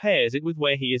and compares it with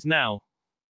where he is now.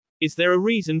 Is there a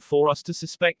reason for us to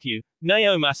suspect you?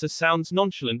 Naomasa sounds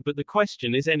nonchalant, but the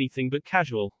question is anything but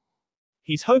casual.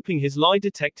 He's hoping his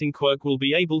lie-detecting quirk will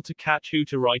be able to catch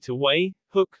Uta right away,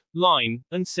 hook, line,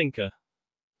 and sinker.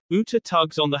 Uta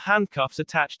tugs on the handcuffs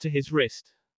attached to his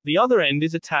wrist. The other end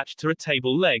is attached to a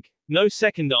table leg, no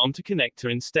second arm to connect her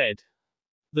instead.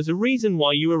 There's a reason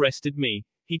why you arrested me.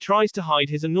 He tries to hide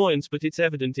his annoyance, but it's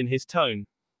evident in his tone.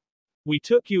 We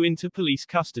took you into police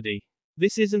custody.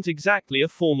 This isn't exactly a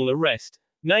formal arrest.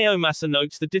 Naomasa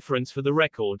notes the difference for the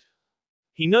record.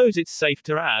 He knows it's safe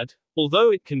to add,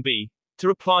 although it can be, to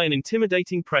apply an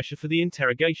intimidating pressure for the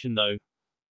interrogation though.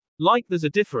 Like there's a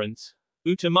difference,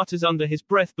 Uta mutters under his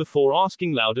breath before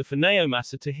asking louder for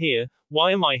Naomasa to hear,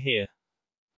 why am I here?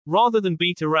 Rather than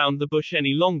beat around the bush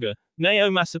any longer,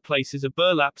 Naomasa places a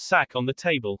burlap sack on the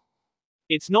table.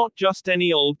 It's not just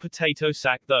any old potato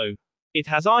sack though. It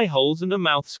has eye holes and a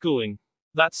mouth schooling.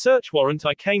 That search warrant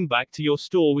I came back to your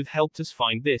store with helped us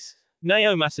find this.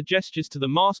 Naomasa gestures to the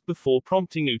mask before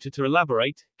prompting Uta to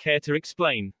elaborate. Care to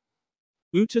explain?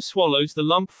 Uta swallows the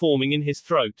lump forming in his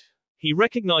throat. He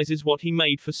recognizes what he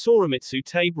made for Soromitsu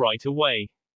tape right away.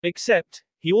 Except,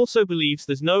 he also believes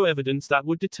there's no evidence that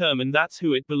would determine that's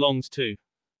who it belongs to.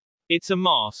 It's a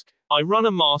mask. I run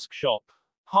a mask shop.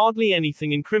 Hardly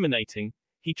anything incriminating.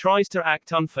 He tries to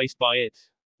act unfazed by it.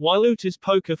 While Uta's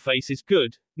poker face is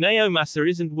good, Naomasa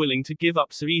isn't willing to give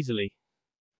up so easily.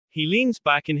 He leans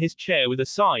back in his chair with a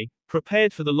sigh,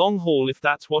 prepared for the long haul if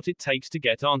that's what it takes to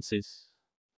get answers.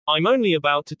 I'm only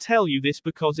about to tell you this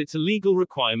because it's a legal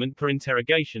requirement per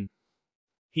interrogation.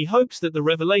 He hopes that the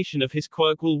revelation of his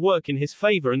quirk will work in his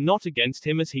favor and not against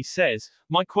him, as he says,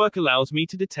 my quirk allows me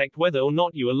to detect whether or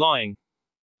not you are lying.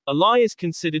 A lie is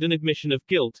considered an admission of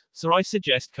guilt, so I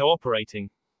suggest cooperating.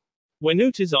 When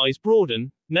Uta's eyes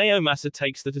broaden, Naomasa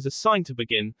takes that as a sign to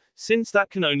begin, since that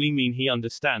can only mean he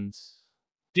understands.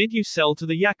 Did you sell to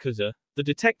the Yakuza? The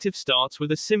detective starts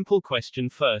with a simple question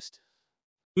first.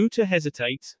 Uta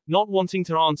hesitates, not wanting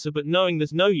to answer but knowing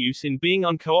there's no use in being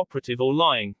uncooperative or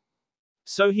lying.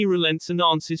 So he relents and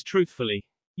answers truthfully.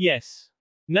 Yes.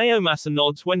 Naomasa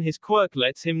nods when his quirk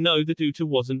lets him know that Uta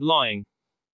wasn't lying.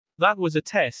 That was a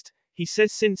test, he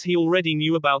says, since he already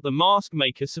knew about the mask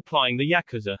maker supplying the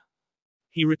Yakuza.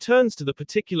 He returns to the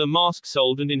particular mask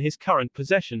sold and in his current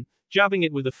possession, jabbing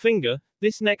it with a finger.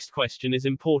 This next question is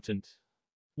important.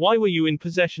 Why were you in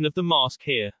possession of the mask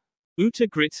here? Uta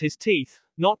grits his teeth,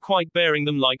 not quite baring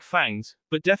them like fangs,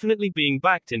 but definitely being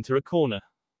backed into a corner.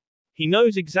 He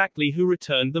knows exactly who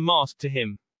returned the mask to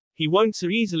him. He won't so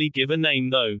easily give a name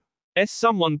though.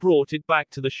 Someone brought it back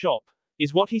to the shop,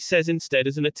 is what he says instead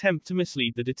as an attempt to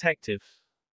mislead the detective.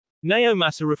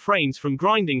 Naomasa refrains from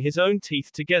grinding his own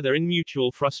teeth together in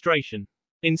mutual frustration.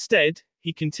 Instead,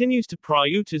 he continues to pry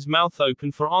Uta's mouth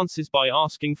open for answers by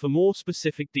asking for more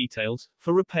specific details,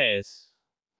 for repairs.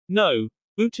 No.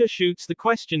 Uta shoots the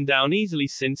question down easily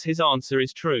since his answer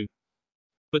is true.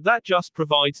 But that just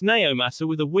provides Naomasa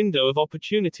with a window of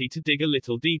opportunity to dig a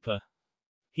little deeper.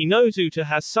 He knows Uta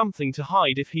has something to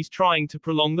hide if he's trying to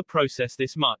prolong the process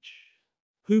this much.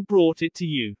 Who brought it to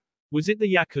you? Was it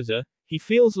the Yakuza? He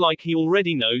feels like he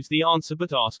already knows the answer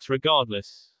but asks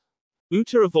regardless.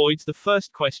 Uta avoids the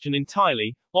first question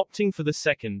entirely, opting for the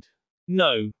second.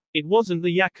 No, it wasn't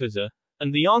the Yakuza,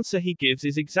 and the answer he gives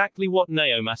is exactly what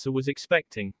Naomasa was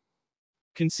expecting.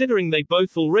 Considering they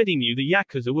both already knew the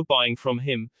Yakuza were buying from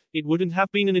him, it wouldn't have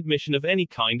been an admission of any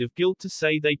kind of guilt to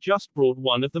say they just brought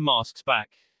one of the masks back.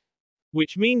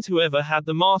 Which means whoever had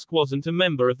the mask wasn't a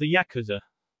member of the Yakuza.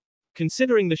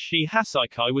 Considering the Shi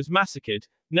Hasaikai was massacred,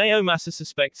 Naomasa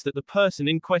suspects that the person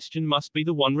in question must be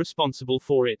the one responsible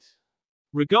for it.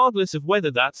 Regardless of whether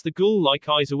that's the ghoul-like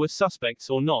Aizawa suspects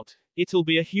or not, it'll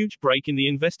be a huge break in the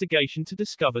investigation to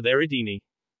discover their Idini.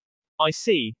 I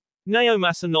see.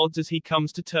 Naomasa nods as he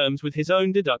comes to terms with his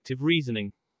own deductive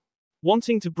reasoning.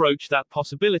 Wanting to broach that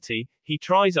possibility, he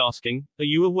tries asking, "Are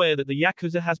you aware that the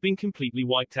Yakuza has been completely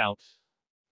wiped out?"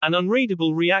 An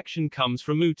unreadable reaction comes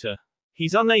from Uta.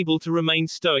 He's unable to remain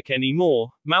stoic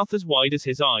anymore, mouth as wide as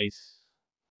his eyes.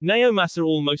 Naomasa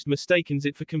almost mistakes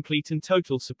it for complete and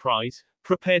total surprise,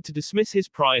 prepared to dismiss his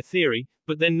prior theory,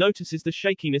 but then notices the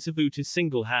shakiness of Uta's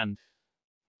single hand.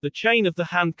 The chain of the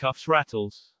handcuffs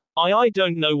rattles. I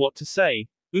don't know what to say.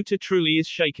 Uta truly is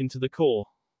shaken to the core.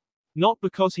 Not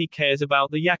because he cares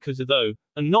about the Yakuza though,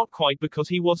 and not quite because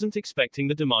he wasn't expecting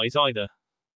the demise either.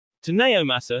 To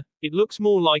Naomasa, it looks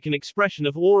more like an expression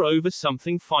of awe over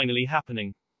something finally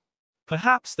happening.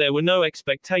 Perhaps there were no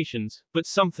expectations, but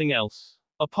something else.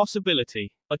 A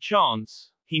possibility. A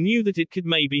chance. He knew that it could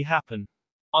maybe happen.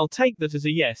 I'll take that as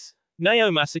a yes.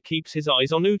 Naomasa keeps his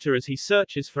eyes on Uta as he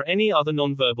searches for any other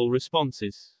nonverbal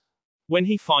responses. When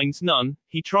he finds none,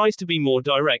 he tries to be more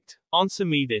direct. Answer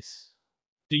me this.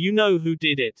 Do you know who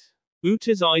did it?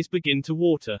 Uta's eyes begin to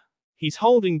water. He's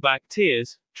holding back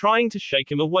tears, trying to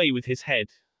shake him away with his head.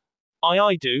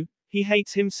 I do. He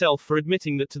hates himself for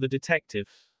admitting that to the detective.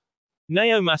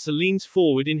 Naomasa leans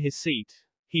forward in his seat.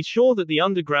 He's sure that the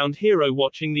underground hero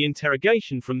watching the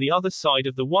interrogation from the other side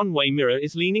of the one-way mirror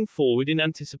is leaning forward in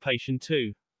anticipation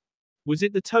too. Was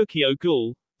it the Tokyo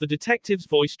Ghoul? The detective's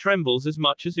voice trembles as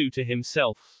much as Uta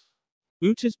himself.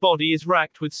 Uta's body is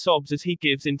racked with sobs as he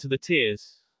gives into the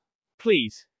tears.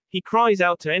 Please. He cries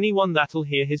out to anyone that'll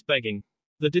hear his begging.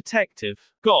 The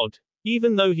detective. God.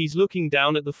 Even though he's looking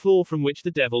down at the floor from which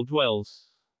the devil dwells.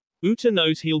 Uta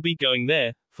knows he'll be going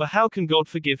there, for how can God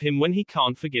forgive him when he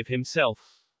can't forgive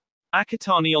himself?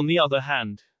 Akitani on the other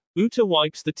hand. Uta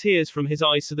wipes the tears from his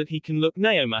eyes so that he can look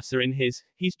Naomasa in his,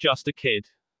 he's just a kid.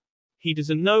 He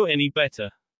doesn't know any better.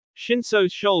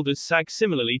 Shinso's shoulders sag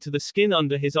similarly to the skin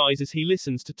under his eyes as he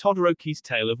listens to Todoroki's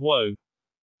tale of woe.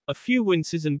 A few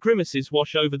winces and grimaces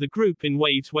wash over the group in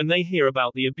waves when they hear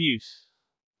about the abuse.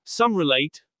 Some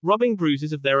relate, rubbing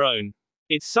bruises of their own.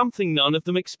 It's something none of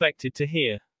them expected to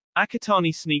hear.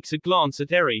 Akitani sneaks a glance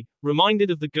at Eri, reminded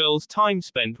of the girl's time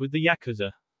spent with the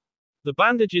Yakuza. The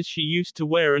bandages she used to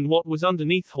wear and what was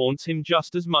underneath haunts him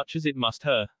just as much as it must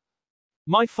her.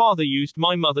 My father used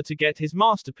my mother to get his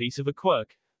masterpiece of a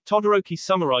quirk. Todoroki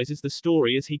summarizes the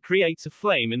story as he creates a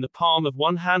flame in the palm of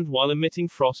one hand while emitting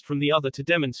frost from the other to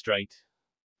demonstrate.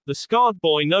 The scarred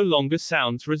boy no longer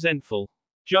sounds resentful.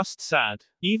 Just sad.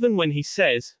 Even when he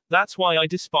says, "That's why I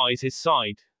despise his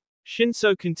side."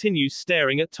 Shinso continues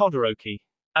staring at Todoroki.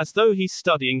 As though he's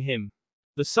studying him.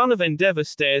 The son of Endeavor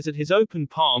stares at his open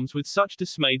palms with such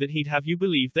dismay that he'd have you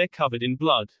believe they're covered in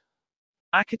blood.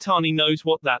 Akitani knows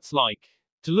what that's like.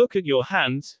 To look at your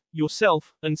hands,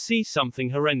 yourself, and see something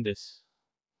horrendous.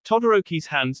 Todoroki's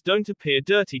hands don't appear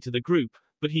dirty to the group,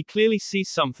 but he clearly sees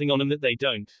something on them that they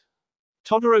don't.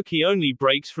 Todoroki only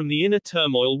breaks from the inner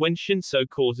turmoil when Shinso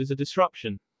causes a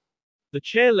disruption. The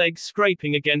chair legs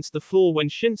scraping against the floor when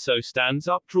Shinso stands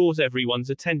up draws everyone's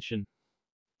attention.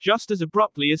 Just as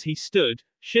abruptly as he stood,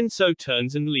 Shinso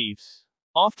turns and leaves.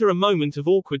 After a moment of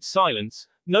awkward silence,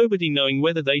 nobody knowing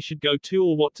whether they should go to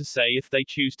or what to say if they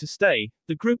choose to stay,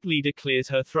 the group leader clears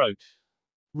her throat.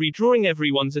 Redrawing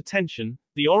everyone's attention,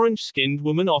 the orange-skinned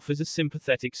woman offers a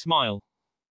sympathetic smile.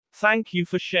 Thank you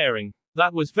for sharing.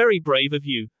 That was very brave of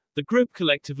you. The group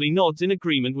collectively nods in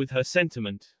agreement with her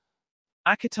sentiment.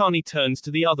 Akitani turns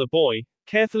to the other boy,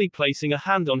 carefully placing a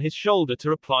hand on his shoulder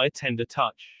to apply a tender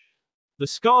touch. The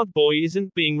scarred boy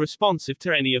isn't being responsive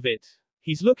to any of it.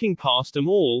 He's looking past them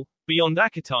all, beyond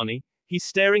Akitani, he's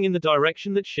staring in the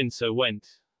direction that Shinso went.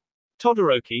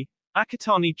 Todoroki,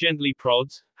 Akitani gently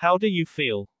prods, how do you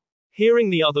feel? Hearing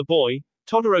the other boy,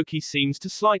 Todoroki seems to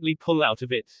slightly pull out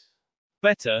of it.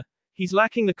 Better. He's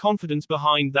lacking the confidence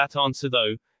behind that answer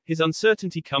though, his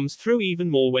uncertainty comes through even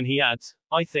more when he adds,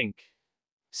 I think.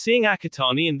 Seeing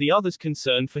Akatani and the others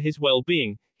concerned for his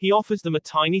well-being, he offers them a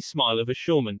tiny smile of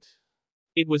assurement.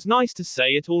 It was nice to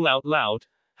say it all out loud.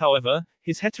 However,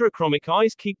 his heterochromic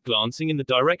eyes keep glancing in the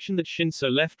direction that Shinso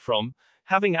left from,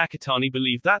 having Akatani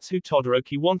believe that's who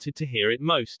Todoroki wanted to hear it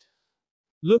most.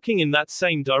 Looking in that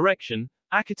same direction,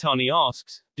 Akatani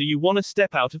asks, "Do you want to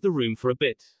step out of the room for a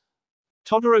bit?"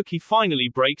 Todoroki finally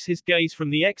breaks his gaze from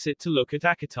the exit to look at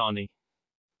Akatani.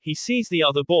 He sees the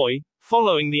other boy,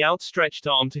 following the outstretched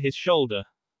arm to his shoulder.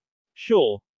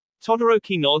 Sure.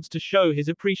 Todoroki nods to show his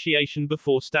appreciation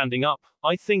before standing up.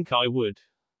 I think I would.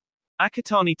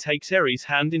 Akatani takes Eri's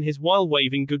hand in his while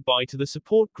waving goodbye to the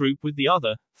support group with the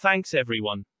other. Thanks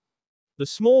everyone. The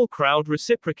small crowd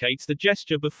reciprocates the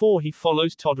gesture before he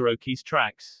follows Todoroki's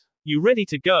tracks. You ready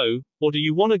to go, or do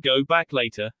you want to go back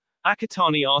later?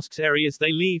 Akatani asks Eri as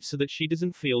they leave so that she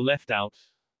doesn't feel left out.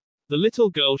 The little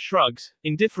girl shrugs,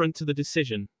 indifferent to the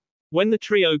decision. When the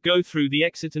trio go through the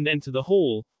exit and enter the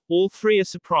hall, all three are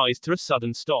surprised to a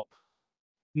sudden stop.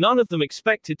 None of them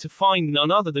expected to find none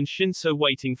other than Shinso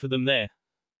waiting for them there.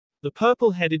 The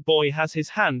purple-headed boy has his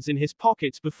hands in his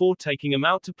pockets before taking them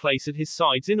out to place at his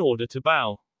sides in order to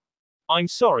bow. I'm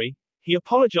sorry, he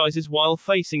apologizes while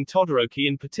facing Todoroki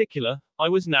in particular. I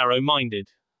was narrow-minded.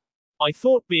 I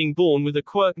thought being born with a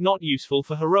quirk not useful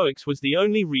for heroics was the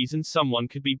only reason someone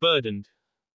could be burdened.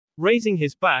 Raising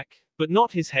his back, but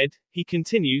not his head, he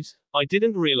continues, I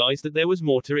didn't realize that there was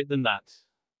more to it than that.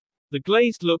 The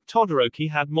glazed look Todoroki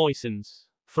had moistens.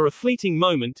 For a fleeting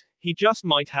moment, he just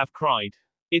might have cried.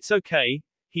 It's okay.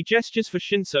 He gestures for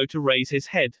Shinso to raise his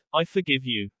head. I forgive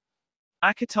you.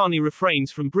 Akatani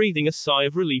refrains from breathing a sigh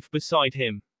of relief beside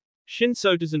him.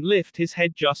 Shinso doesn't lift his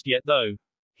head just yet though.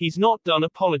 He's not done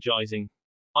apologizing.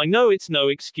 I know it's no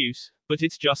excuse, but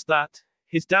it's just that.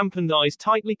 His dampened eyes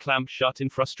tightly clamped shut in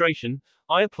frustration.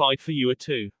 I applied for you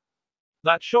too.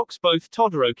 That shocks both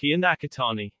Todoroki and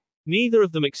Akatani. Neither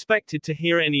of them expected to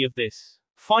hear any of this.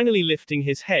 Finally lifting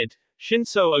his head,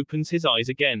 Shinso opens his eyes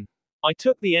again. I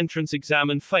took the entrance exam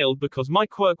and failed because my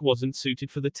quirk wasn't suited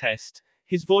for the test.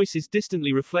 His voice is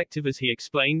distantly reflective as he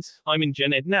explains, I'm in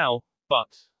Gen Ed now,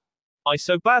 but I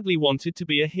so badly wanted to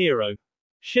be a hero.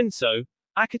 Shinso,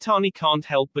 Akatani can't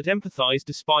help but empathize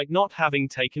despite not having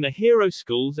taken a hero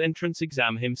school's entrance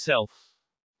exam himself.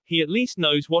 He at least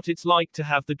knows what it's like to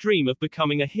have the dream of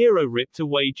becoming a hero ripped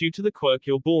away due to the quirk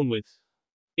you're born with.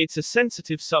 It's a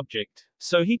sensitive subject,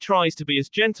 so he tries to be as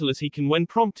gentle as he can when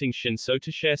prompting Shinso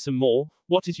to share some more.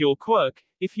 What is your quirk,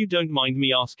 if you don't mind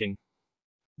me asking?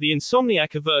 The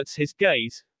insomniac averts his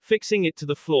gaze, fixing it to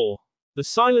the floor. The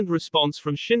silent response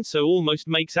from Shinso almost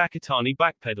makes Akatani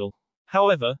backpedal.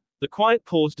 However, the quiet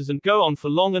pause doesn't go on for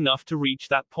long enough to reach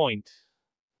that point.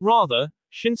 Rather,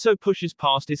 Shinso pushes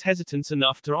past his hesitance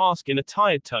enough to ask in a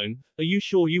tired tone, are you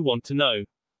sure you want to know?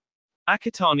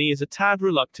 Akatani is a tad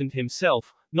reluctant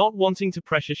himself, not wanting to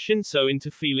pressure Shinso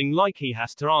into feeling like he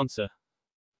has to answer.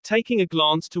 Taking a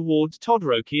glance towards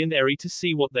Todoroki and Eri to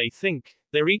see what they think,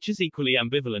 they're each as equally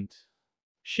ambivalent.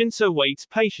 Shinso waits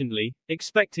patiently,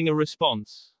 expecting a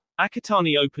response.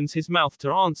 Akatani opens his mouth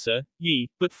to answer,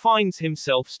 but finds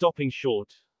himself stopping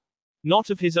short. Not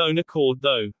of his own accord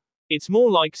though. It's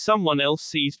more like someone else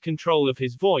seized control of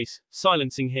his voice,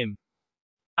 silencing him.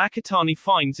 Akatani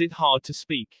finds it hard to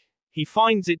speak. He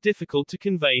finds it difficult to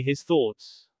convey his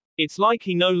thoughts. It's like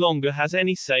he no longer has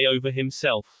any say over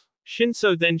himself.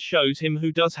 Shinso then shows him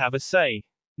who does have a say.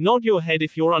 Nod your head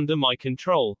if you're under my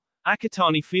control.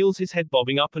 Akatani feels his head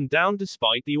bobbing up and down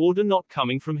despite the order not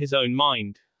coming from his own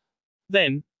mind.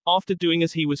 Then, after doing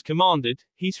as he was commanded,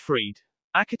 he's freed.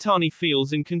 Akatani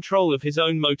feels in control of his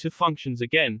own motor functions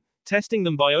again, testing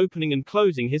them by opening and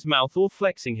closing his mouth or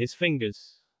flexing his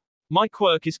fingers. My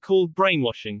quirk is called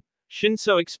brainwashing.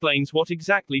 Shinso explains what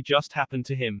exactly just happened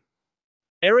to him.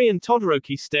 Eri and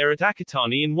Todoroki stare at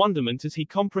Akatani in wonderment as he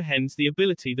comprehends the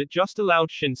ability that just allowed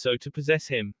Shinso to possess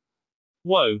him.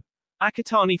 Whoa.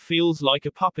 Akatani feels like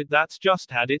a puppet that's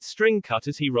just had its string cut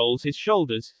as he rolls his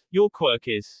shoulders. Your quirk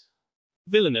is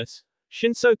villainous.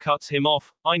 Shinso cuts him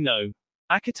off. I know.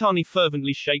 Akatani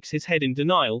fervently shakes his head in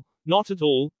denial. Not at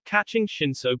all, catching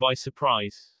Shinso by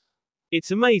surprise.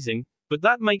 It's amazing, but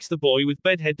that makes the boy with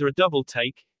bedhead a double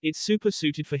take. It's super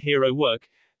suited for hero work,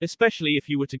 especially if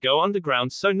you were to go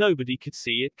underground so nobody could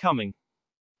see it coming.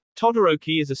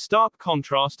 Todoroki is a stark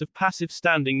contrast of passive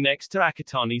standing next to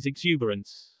Akatani's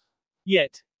exuberance.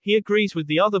 Yet, he agrees with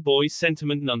the other boy's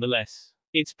sentiment nonetheless.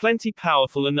 It's plenty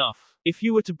powerful enough. If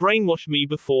you were to brainwash me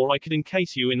before I could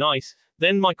encase you in ice,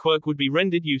 then my quirk would be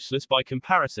rendered useless by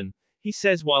comparison, he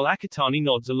says while Akatani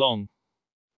nods along.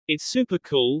 It's super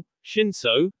cool,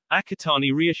 Shinso,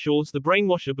 Akatani reassures the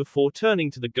brainwasher before turning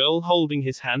to the girl holding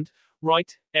his hand.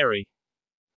 right, Eri?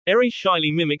 Eri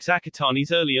shyly mimics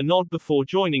Akatani's earlier nod before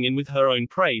joining in with her own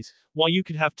praise. Why, you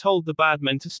could have told the bad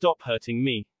men to stop hurting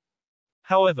me.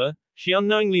 However, she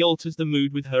unknowingly alters the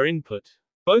mood with her input.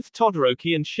 Both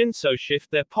Todoroki and Shinso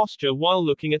shift their posture while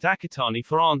looking at Akatani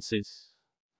for answers.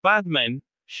 Bad men.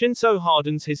 Shinso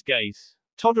hardens his gaze.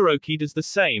 Todoroki does the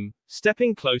same,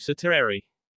 stepping closer to Eri.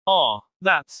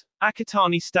 That's.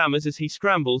 Akatani stammers as he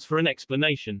scrambles for an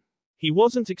explanation. He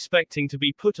wasn't expecting to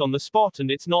be put on the spot,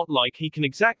 and it's not like he can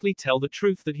exactly tell the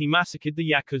truth that he massacred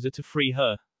the Yakuza to free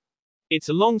her. It's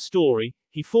a long story.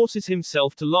 He forces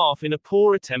himself to laugh in a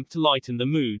poor attempt to lighten the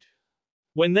mood.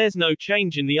 When there's no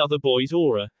change in the other boy's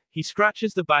aura, he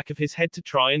scratches the back of his head to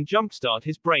try and jumpstart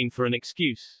his brain for an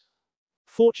excuse.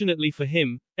 Fortunately for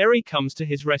him, Eri comes to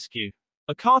his rescue.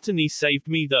 Akatani saved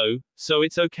me though, so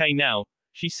it's okay now,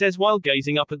 she says while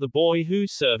gazing up at the boy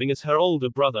who's serving as her older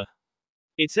brother.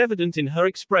 It's evident in her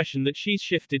expression that she's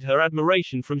shifted her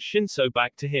admiration from Shinso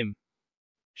back to him.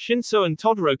 Shinso and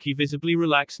Todoroki visibly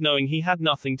relax, knowing he had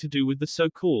nothing to do with the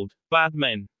so-called bad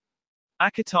men.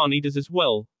 Akatani does as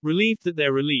well, relieved that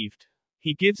they're relieved.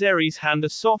 He gives Eri's hand a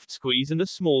soft squeeze and a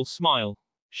small smile.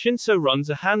 Shinso runs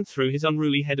a hand through his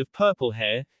unruly head of purple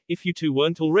hair. If you two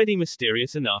weren't already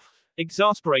mysterious enough,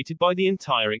 exasperated by the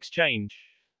entire exchange.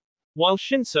 While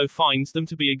Shinso finds them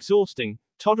to be exhausting,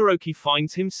 Todoroki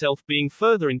finds himself being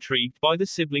further intrigued by the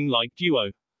sibling-like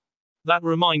duo. That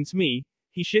reminds me,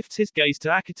 he shifts his gaze to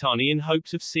Akatani in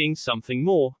hopes of seeing something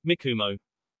more. Mikumo.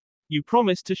 You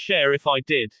promised to share if I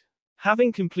did.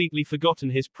 Having completely forgotten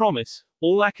his promise,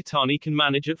 all Akatani can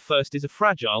manage at first is a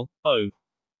fragile, oh.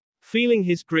 Feeling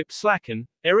his grip slacken,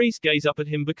 Eri's gaze up at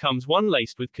him becomes one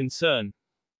laced with concern.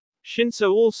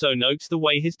 Shinso also notes the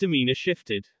way his demeanor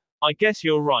shifted. I guess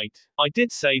you're right. I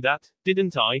did say that,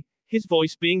 didn't I? His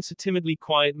voice being so timidly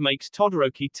quiet makes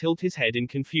Todoroki tilt his head in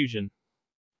confusion.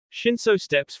 Shinso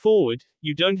steps forward.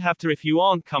 You don't have to if you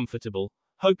aren't comfortable,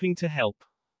 hoping to help.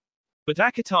 But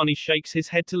Akatani shakes his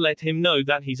head to let him know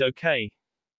that he's okay.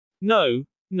 No,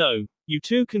 you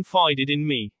two confided in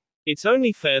me. It's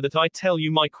only fair that I tell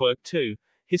you my quirk too.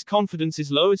 His confidence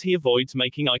is low as he avoids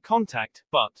making eye contact,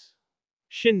 but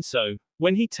Shinso,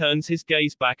 when he turns his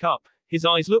gaze back up, his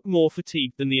eyes look more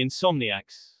fatigued than the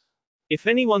insomniac's. If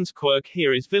anyone's quirk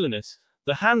here is villainous,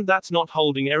 the hand that's not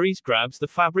holding Eri's grabs the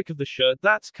fabric of the shirt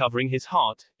that's covering his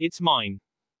heart. It's mine.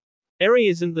 Eri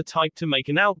isn't the type to make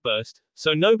an outburst,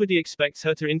 so nobody expects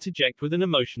her to interject with an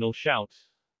emotional shout.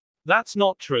 That's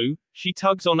not true. She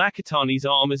tugs on Akatani's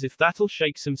arm as if that'll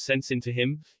shake some sense into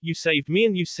him. You saved me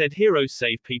and you said heroes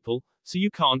save people, so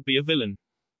you can't be a villain.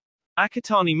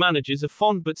 Akatani manages a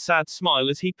fond but sad smile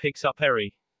as he picks up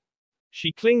Eri.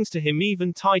 She clings to him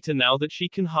even tighter now that she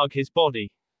can hug his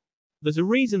body. There's a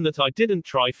reason that I didn't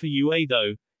try for you,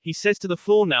 though, he says to the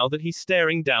floor now that he's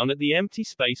staring down at the empty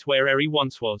space where Eri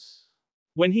once was.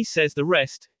 When he says the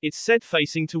rest, it's said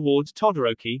facing towards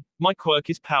Todoroki. My quirk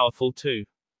is powerful too.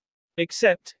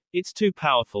 Except, it's too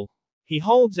powerful. He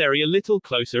holds Eri a little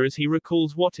closer as he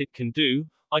recalls what it can do.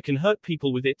 I can hurt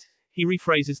people with it. He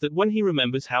rephrases that when he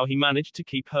remembers how he managed to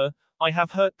keep her. I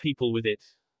have hurt people with it.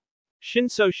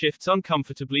 Shinso shifts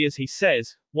uncomfortably as he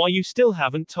says, why you still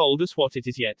haven't told us what it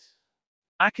is yet.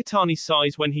 Akatani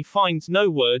sighs when he finds no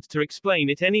words to explain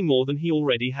it any more than he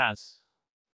already has.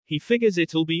 He figures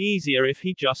it'll be easier if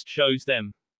he just shows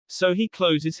them. So he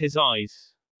closes his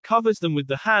eyes, covers them with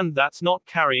the hand that's not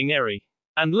carrying Eri,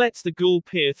 and lets the ghoul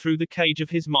peer through the cage of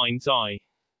his mind's eye.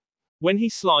 When he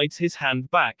slides his hand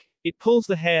back, it pulls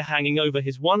the hair hanging over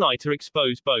his one eye to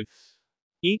expose both.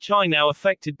 Each eye now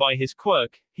affected by his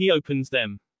quirk, he opens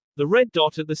them. The red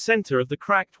dot at the center of the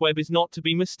cracked web is not to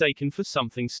be mistaken for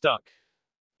something stuck.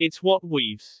 It's what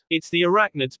weaves. It's the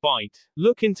arachnid's bite.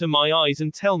 Look into my eyes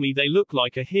and tell me they look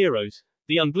like a hero's.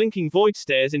 The unblinking void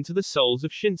stares into the souls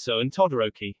of Shinso and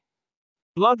Todoroki.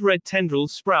 Blood-red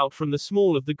tendrils sprout from the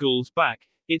small of the ghoul's back,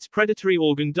 its predatory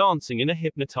organ dancing in a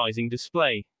hypnotizing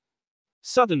display.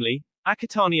 Suddenly,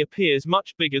 Akatani appears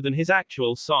much bigger than his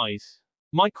actual size.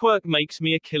 My quirk makes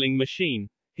me a killing machine.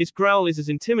 His growl is as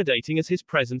intimidating as his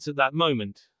presence at that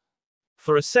moment.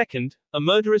 For a second, a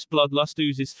murderous bloodlust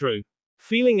oozes through.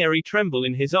 Feeling Eri tremble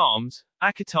in his arms,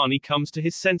 Akatani comes to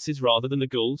his senses rather than the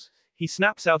ghoul's. He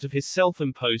snaps out of his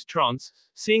self-imposed trance,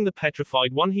 seeing the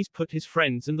petrified one he's put his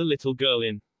friends and the little girl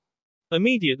in.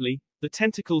 Immediately, the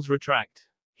tentacles retract.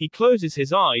 He closes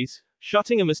his eyes,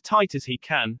 shutting them as tight as he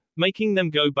can, making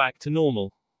them go back to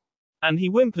normal. And he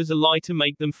whimpers a lie to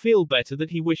make them feel better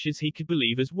that he wishes he could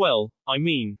believe as well. I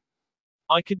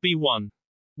could be one.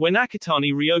 When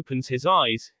Akatani reopens his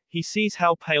eyes, he sees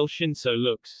how pale Shinso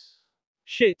looks.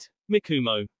 Shit,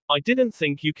 Mikumo. I didn't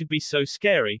think you could be so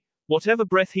scary. Whatever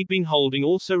breath he'd been holding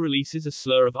also releases a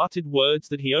slur of uttered words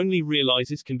that he only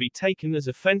realizes can be taken as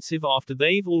offensive after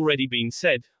they've already been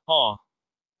said. Ah.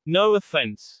 No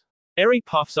offense. Eri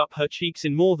puffs up her cheeks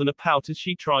in more than a pout as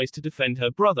she tries to defend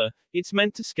her brother. It's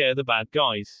meant to scare the bad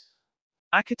guys.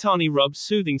 Akatani rubs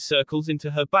soothing circles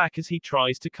into her back as he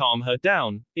tries to calm her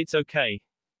down. It's okay.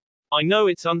 I know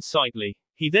it's unsightly.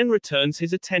 He then returns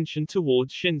his attention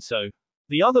towards Shinso.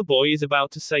 The other boy is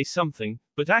about to say something,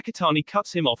 but Akatani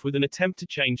cuts him off with an attempt to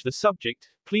change the subject.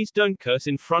 Please don't curse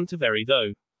in front of Eri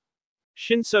though.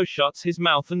 Shinso shuts his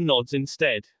mouth and nods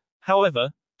instead.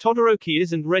 However, Todoroki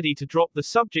isn't ready to drop the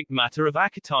subject matter of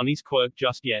Akatani's quirk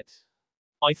just yet.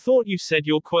 I thought you said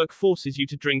your quirk forces you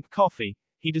to drink coffee.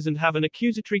 He doesn't have an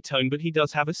accusatory tone, but he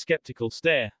does have a skeptical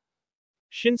stare.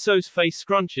 Shinso's face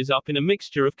scrunches up in a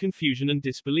mixture of confusion and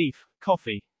disbelief.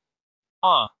 Coffee.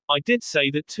 Ah, I did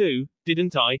say that too,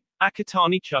 didn't I?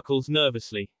 Akatani chuckles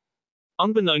nervously.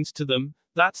 Unbeknownst to them,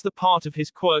 that's the part of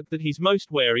his quirk that he's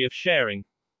most wary of sharing.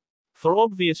 For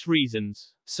obvious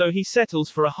reasons. So he settles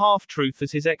for a half-truth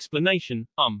as his explanation.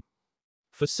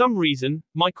 For some reason,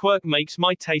 my quirk makes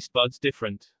my taste buds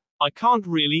different. I can't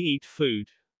really eat food.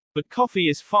 But coffee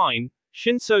is fine.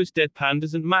 Shinso's deadpan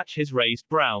doesn't match his raised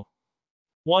brow.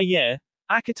 Why yeah.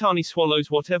 Akatani swallows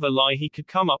whatever lie he could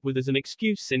come up with as an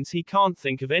excuse since he can't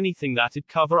think of anything that'd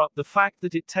cover up the fact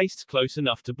that it tastes close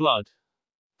enough to blood.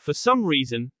 For some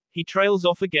reason, he trails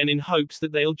off again in hopes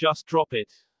that they'll just drop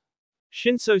it.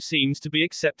 Shinso seems to be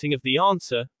accepting of the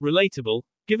answer, relatable,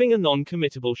 giving a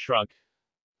non-committable shrug.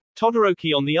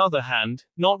 Todoroki on the other hand,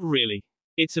 not really.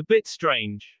 It's a bit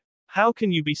strange. How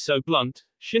can you be so blunt?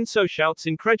 Shinso shouts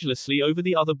incredulously over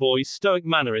the other boy's stoic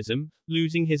mannerism,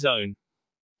 losing his own.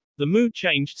 The mood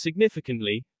changed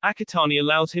significantly. Akatani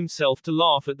allows himself to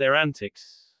laugh at their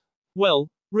antics. Well,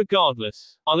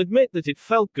 regardless, I'll admit that it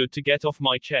felt good to get off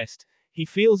my chest. He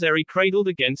feels Eri cradled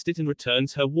against it and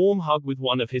returns her warm hug with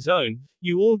one of his own.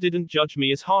 You all didn't judge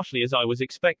me as harshly as I was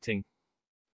expecting.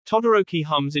 Todoroki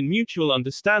hums in mutual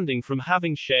understanding from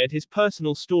having shared his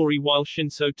personal story while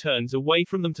Shinso turns away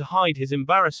from them to hide his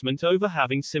embarrassment over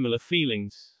having similar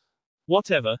feelings.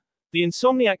 Whatever. The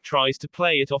insomniac tries to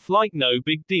play it off like no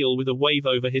big deal with a wave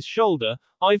over his shoulder.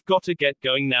 I've got to get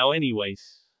going now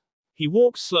anyways. He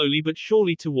walks slowly but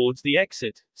surely towards the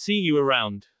exit. See you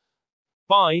around.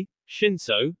 Bye,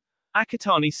 Shinso.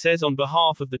 Akatani says on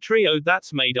behalf of the trio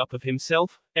that's made up of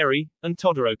himself, Eri, and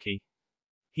Todoroki.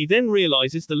 He then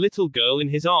realizes the little girl in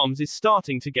his arms is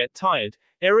starting to get tired.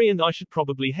 Eri and I should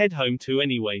probably head home too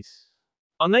anyways.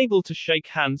 Unable to shake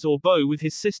hands or bow with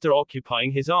his sister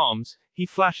occupying his arms, he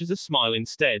flashes a smile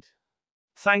instead.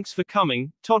 Thanks for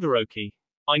coming, Todoroki.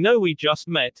 I know we just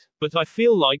met, but I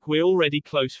feel like we're already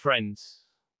close friends.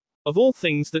 Of all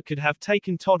things that could have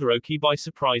taken Todoroki by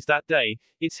surprise that day,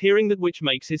 it's hearing that which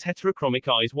makes his heterochromic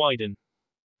eyes widen.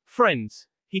 Friends.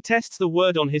 He tests the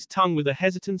word on his tongue with a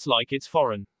hesitance like it's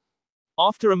foreign.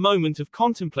 After a moment of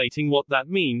contemplating what that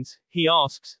means, he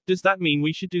asks, does that mean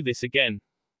we should do this again?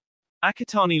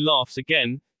 Akatani laughs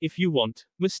again, if you want,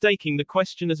 mistaking the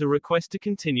question as a request to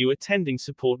continue attending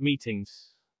support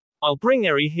meetings. I'll bring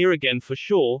Eri here again for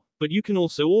sure, but you can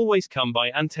also always come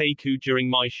by Anteiku during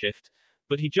my shift.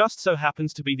 But he just so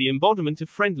happens to be the embodiment of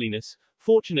friendliness,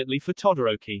 fortunately for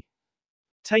Todoroki.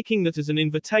 Taking that as an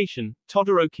invitation,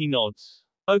 Todoroki nods.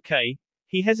 Okay.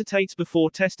 He hesitates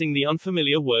before testing the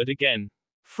unfamiliar word again.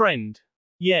 Friend.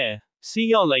 Yeah. See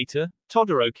ya later,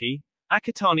 Todoroki.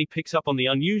 Akatani picks up on the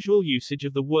unusual usage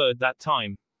of the word that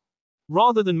time.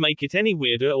 Rather than make it any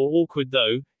weirder or awkward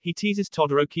though, he teases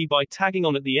Todoroki by tagging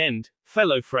on at the end,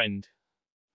 fellow friend.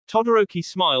 Todoroki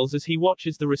smiles as he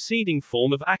watches the receding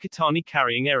form of Akatani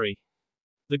carrying Eri.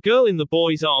 The girl in the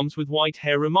boy's arms with white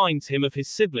hair reminds him of his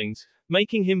siblings,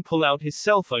 making him pull out his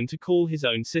cell phone to call his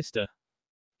own sister.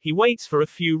 He waits for a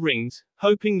few rings,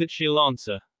 hoping that she'll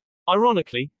answer.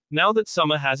 Ironically, now that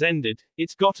summer has ended,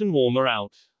 it's gotten warmer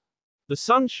out. The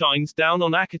sun shines down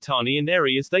on Akatani and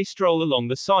Eri as they stroll along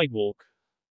the sidewalk.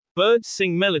 Birds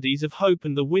sing melodies of hope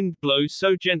and the wind blows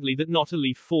so gently that not a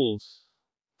leaf falls.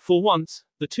 For once,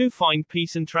 the two find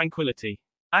peace and tranquility.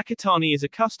 Akatani is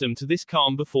accustomed to this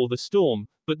calm before the storm,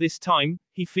 but this time,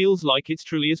 he feels like it's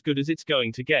truly as good as it's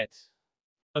going to get.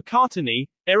 Akatani,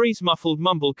 Eri's muffled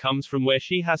mumble comes from where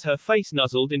she has her face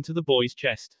nuzzled into the boy's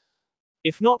chest.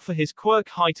 If not for his quirk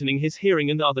heightening his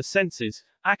hearing and other senses,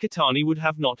 Akatani would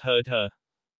have not heard her.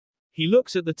 He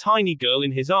looks at the tiny girl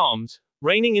in his arms,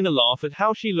 reining in a laugh at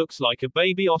how she looks like a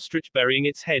baby ostrich burying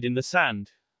its head in the sand.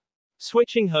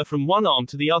 Switching her from one arm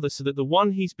to the other so that the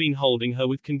one he's been holding her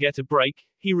with can get a break,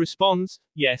 he responds,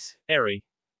 yes, Eri.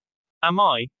 Am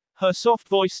I? Her soft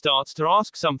voice starts to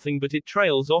ask something, but it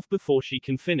trails off before she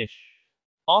can finish.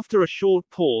 After a short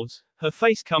pause, her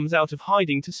face comes out of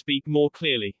hiding to speak more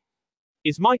clearly.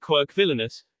 Is my quirk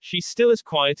villainous? She's still as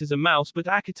quiet as a mouse, but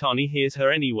Akutami hears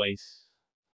her anyways.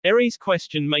 Eri's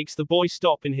question makes the boy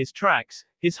stop in his tracks,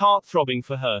 his heart throbbing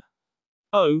for her.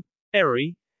 Oh,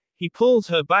 Eri. He pulls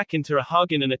her back into a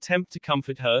hug in an attempt to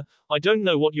comfort her. I don't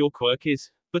know what your quirk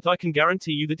is, but I can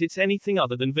guarantee you that it's anything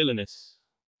other than villainous.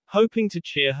 Hoping to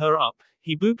cheer her up,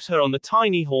 he boops her on the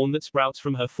tiny horn that sprouts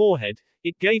from her forehead.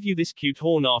 It gave you this cute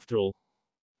horn after all.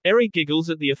 Eri giggles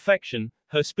at the affection,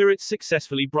 her spirits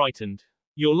successfully brightened.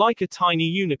 You're like a tiny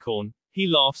unicorn, he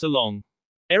laughs along.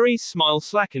 Eri's smile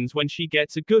slackens when she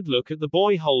gets a good look at the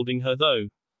boy holding her though.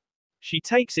 She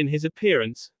takes in his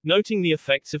appearance, noting the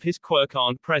effects of his quirk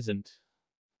aren't present.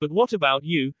 But what about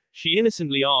you? She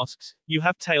innocently asks. You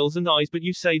have tails and eyes, but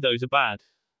you say those are bad.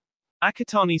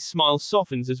 Akutami's smile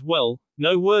softens as well,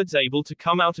 no words able to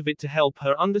come out of it to help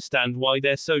her understand why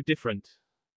they're so different.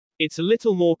 It's a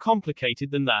little more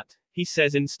complicated than that, he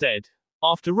says instead.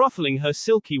 After ruffling her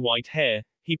silky white hair,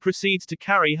 he proceeds to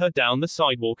carry her down the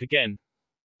sidewalk again.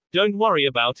 Don't worry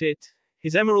about it.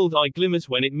 His emerald eye glimmers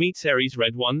when it meets Eri's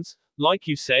red ones. Like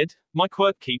you said, my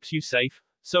quirk keeps you safe,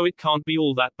 so it can't be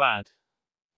all that bad.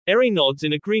 Eri nods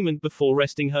in agreement before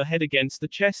resting her head against the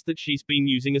chest that she's been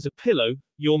using as a pillow.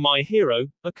 You're my hero,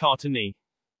 Akutami.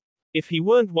 If he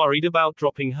weren't worried about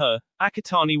dropping her,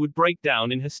 Akutami would break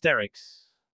down in hysterics.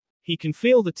 He can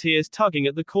feel the tears tugging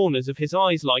at the corners of his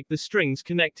eyes like the strings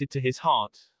connected to his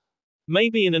heart.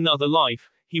 Maybe in another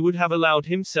life, he would have allowed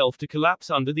himself to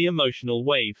collapse under the emotional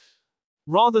wave.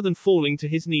 Rather than falling to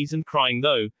his knees and crying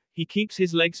though, he keeps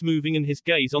his legs moving and his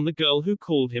gaze on the girl who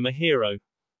called him a hero.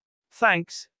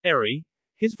 Thanks, Eri.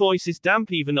 His voice is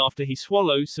damp even after he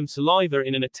swallows some saliva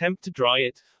in an attempt to dry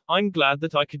it. I'm glad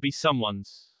that I could be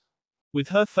someone's. With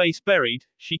her face buried,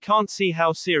 she can't see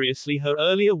how seriously her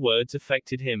earlier words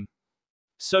affected him.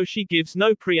 So she gives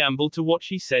no preamble to what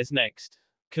she says next.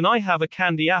 Can I have a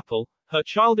candy apple? Her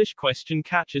childish question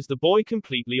catches the boy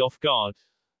completely off guard.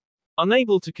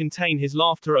 Unable to contain his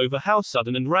laughter over how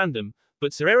sudden and random,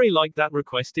 but so Eri like that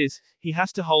request is, he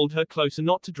has to hold her closer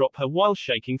not to drop her while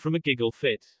shaking from a giggle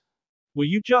fit. Were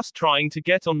you just trying to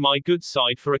get on my good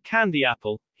side for a candy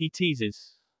apple? He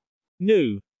teases.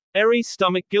 No. Eri's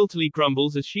stomach guiltily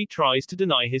grumbles as she tries to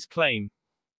deny his claim.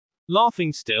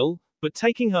 Laughing still, but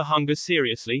taking her hunger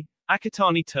seriously,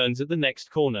 Akutami turns at the next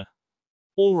corner.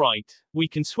 All right, we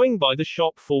can swing by the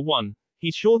shop for one.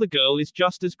 He's sure the girl is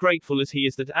just as grateful as he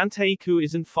is that Anteiku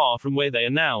isn't far from where they are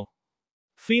now.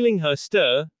 Feeling her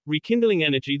stir, rekindling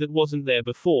energy that wasn't there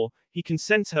before, he can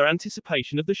sense her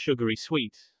anticipation of the sugary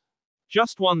sweet.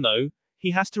 Just one though,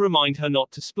 he has to remind her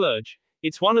not to splurge.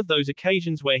 It's one of those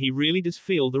occasions where he really does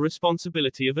feel the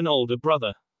responsibility of an older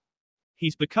brother.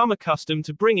 He's become accustomed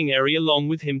to bringing Eri along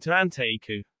with him to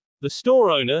Anteiku. The store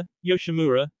owner,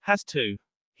 Yoshimura, has too.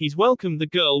 He's welcomed the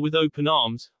girl with open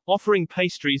arms, offering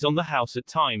pastries on the house at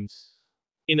times.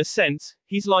 In a sense,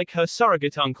 he's like her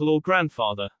surrogate uncle or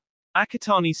grandfather.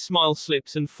 Akutami's smile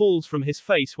slips and falls from his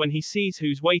face when he sees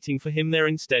who's waiting for him there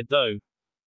instead though.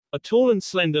 A tall and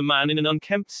slender man in an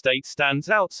unkempt state stands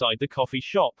outside the coffee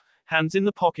shop, hands in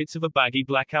the pockets of a baggy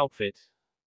black outfit.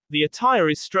 The attire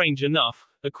is strange enough,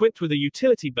 equipped with a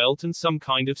utility belt and some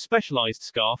kind of specialized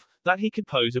scarf, that he could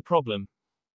pose a problem.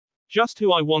 Just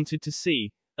who I wanted to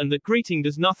see, and that greeting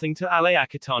does nothing to allay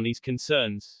Akutami's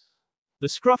concerns. The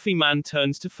scruffy man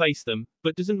turns to face them,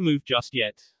 but doesn't move just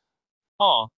yet.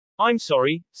 Ah. I'm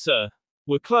sorry, sir.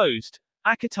 We're closed.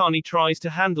 Akutami tries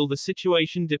to handle the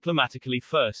situation diplomatically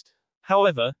first.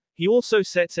 However, he also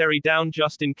sets Eri down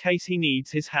just in case he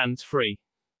needs his hands free.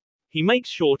 He makes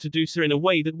sure to do so in a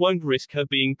way that won't risk her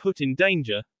being put in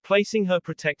danger, placing her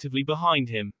protectively behind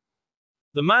him.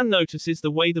 The man notices the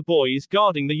way the boy is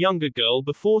guarding the younger girl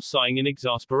before sighing in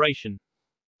exasperation.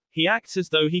 He acts as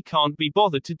though he can't be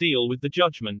bothered to deal with the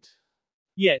judgment.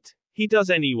 Yet, he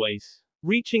does anyways.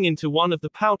 Reaching into one of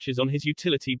the pouches on his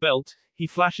utility belt, he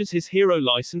flashes his hero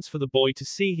license for the boy to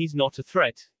see he's not a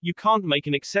threat. You can't make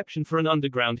an exception for an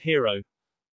underground hero.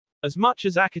 As much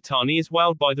as Akutami is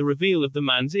wowed by the reveal of the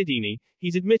man's identity,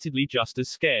 he's admittedly just as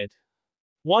scared.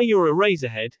 Why you're a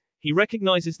Razorhead? He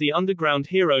recognizes the underground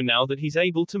hero now that he's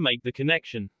able to make the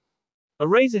connection. A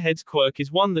Razorhead's quirk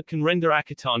is one that can render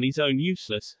Akutami's own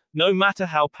useless, no matter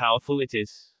how powerful it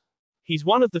is. He's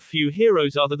one of the few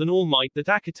heroes other than All Might that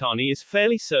Akutami is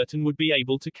fairly certain would be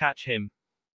able to catch him.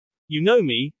 You know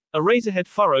me, a Razorhead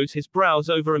furrows his brows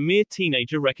over a mere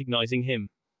teenager recognizing him.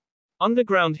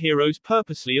 Underground heroes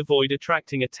purposely avoid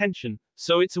attracting attention,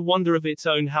 so it's a wonder of its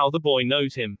own how the boy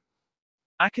knows him.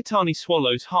 Akatani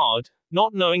swallows hard,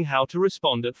 not knowing how to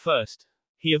respond at first.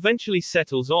 He eventually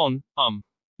settles on,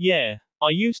 yeah, I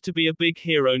used to be a big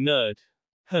hero nerd.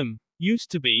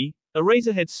 Used to be?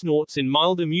 Eraserhead snorts in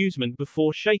mild amusement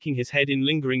before shaking his head in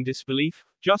lingering disbelief.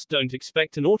 Just don't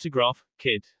expect an autograph,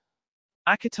 kid.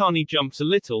 Akatani jumps a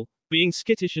little, being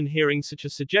skittish and hearing such a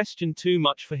suggestion too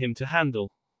much for him to handle.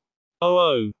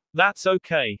 Oh, that's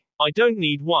okay. I don't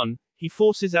need one. He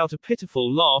forces out a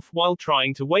pitiful laugh while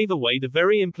trying to wave away the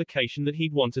very implication that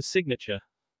he'd want a signature.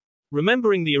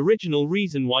 Remembering the original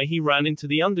reason why he ran into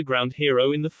the underground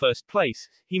hero in the first place,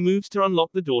 he moves to unlock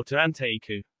the door to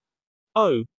Anteiku.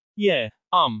 Oh, yeah,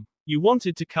 you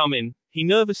wanted to come in. He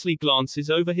nervously glances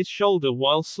over his shoulder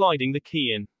while sliding the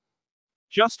key in.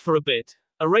 Just for a bit.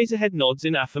 Eraserhead nods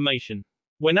in affirmation.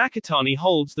 When Akatani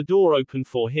holds the door open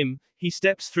for him, he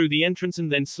steps through the entrance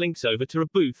and then slinks over to a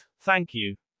booth. Thank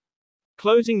you.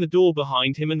 Closing the door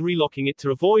behind him and relocking it to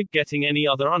avoid getting any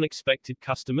other unexpected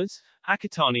customers,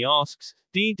 Akatani asks,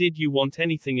 did you want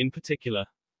anything in particular?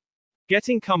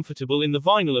 Getting comfortable in the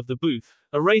vinyl of the booth,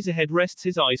 Eraserhead rests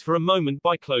his eyes for a moment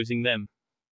by closing them.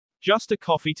 Just a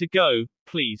coffee to go,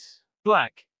 please.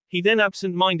 Black. He then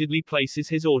absent-mindedly places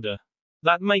his order.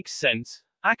 That makes sense.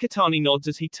 Akatani nods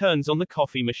as he turns on the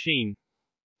coffee machine.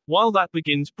 While that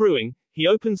begins brewing, he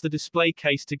opens the display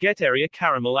case to get Eri a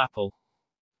caramel apple.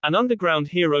 An underground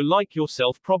hero like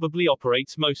yourself probably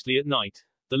operates mostly at night.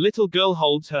 The little girl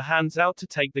holds her hands out to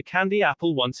take the candy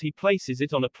apple once he places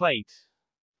it on a plate.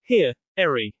 Here,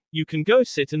 Eri, you can go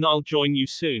sit and I'll join you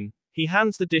soon. He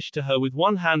hands the dish to her with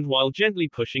one hand while gently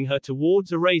pushing her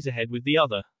towards Eraserhead with the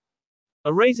other.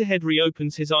 Eraserhead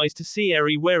reopens his eyes to see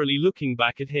Eri warily looking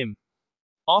back at him.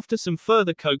 After some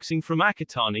further coaxing from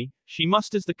Akatani, she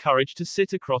musters the courage to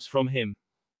sit across from him.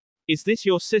 Is this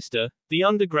your sister? The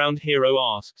underground hero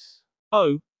asks.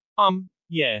 Oh,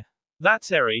 yeah.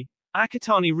 That's Eri.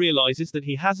 Akatani realizes that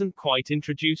he hasn't quite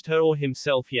introduced her or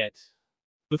himself yet.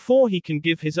 Before he can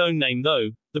give his own name though,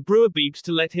 the brewer beeps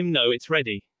to let him know it's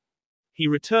ready. He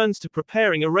returns to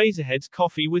preparing Eraserhead's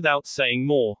coffee without saying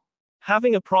more.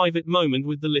 Having a private moment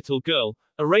with the little girl,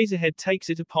 Eraserhead takes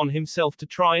it upon himself to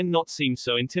try and not seem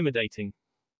so intimidating.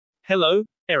 Hello,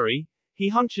 Eri. He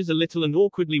hunches a little and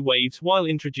awkwardly waves while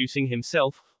introducing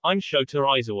himself. I'm Shota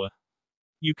Aizawa.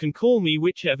 You can call me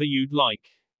whichever you'd like.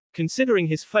 Considering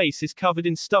his face is covered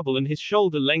in stubble and his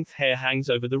shoulder-length hair hangs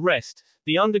over the rest,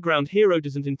 the underground hero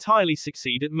doesn't entirely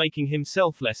succeed at making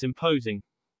himself less imposing.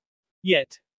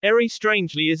 Yet, Eri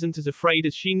strangely isn't as afraid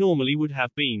as she normally would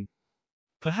have been.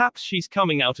 Perhaps she's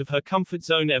coming out of her comfort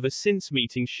zone ever since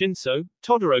meeting Shinso,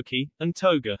 Todoroki, and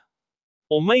Toga.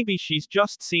 Or maybe she's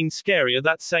just seen scarier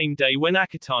that same day when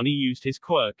Akatani used his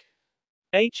quirk.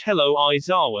 Hello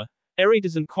Aizawa. Eri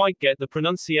doesn't quite get the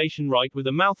pronunciation right with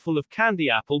a mouthful of candy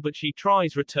apple, but she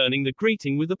tries returning the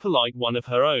greeting with a polite one of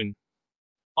her own.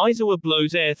 Aizawa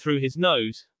blows air through his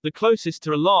nose, the closest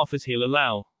to a laugh as he'll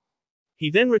allow.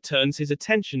 He then returns his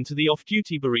attention to the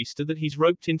off-duty barista that he's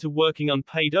roped into working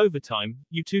unpaid overtime.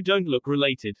 You two don't look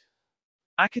related.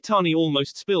 Akatani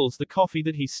almost spills the coffee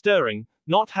that he's stirring,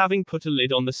 not having put a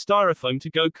lid on the styrofoam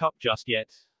to-go cup just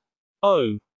yet.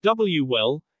 Oh,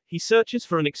 well, he searches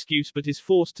for an excuse but is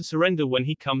forced to surrender when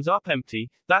he comes up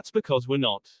empty. That's because we're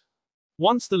not.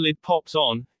 Once the lid pops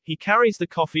on, he carries the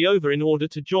coffee over in order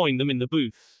to join them in the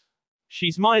booth.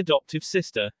 She's my adoptive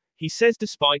sister, he says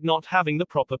despite not having the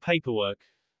proper paperwork.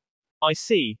 I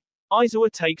see.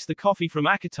 Aizawa takes the coffee from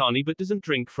Akatani but doesn't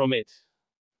drink from it.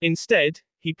 Instead,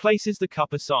 he places the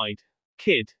cup aside.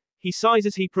 Kid. He sighs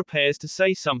as he prepares to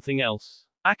say something else.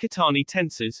 Akatani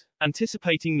tenses,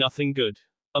 anticipating nothing good.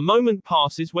 A moment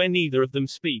passes where neither of them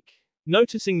speak.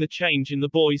 Noticing the change in the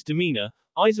boy's demeanor,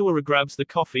 Aizawa grabs the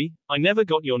coffee, I never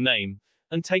got your name,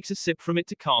 and takes a sip from it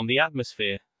to calm the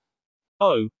atmosphere.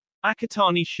 Oh.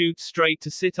 Akatani shoots straight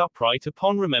to sit upright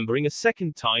upon remembering a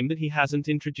second time that he hasn't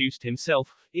introduced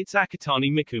himself. It's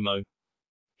Akatani Mikumo.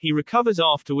 He recovers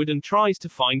afterward and tries to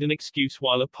find an excuse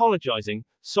while apologizing.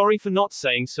 Sorry for not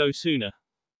saying so sooner.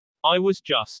 I was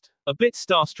just a bit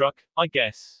starstruck, I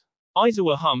guess.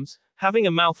 Aizawa hums, having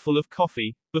a mouthful of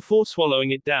coffee, before swallowing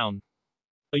it down.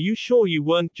 Are you sure you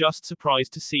weren't just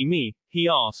surprised to see me? He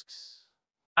asks.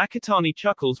 Akatani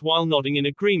chuckles while nodding in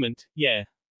agreement. Yeah.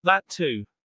 That too.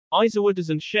 Aizawa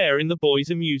doesn't share in the boy's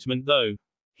amusement though.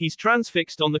 He's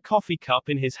transfixed on the coffee cup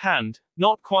in his hand,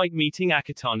 not quite meeting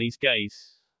Akatani's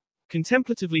gaze.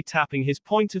 Contemplatively tapping his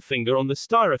pointer finger on the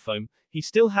styrofoam, he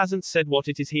still hasn't said what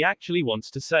it is he actually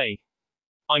wants to say.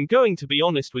 I'm going to be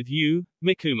honest with you,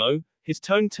 Mikumo. His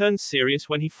tone turns serious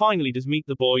when he finally does meet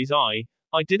the boy's eye.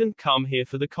 I didn't come here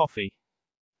for the coffee.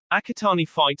 Akatani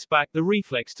fights back the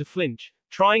reflex to flinch,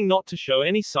 trying not to show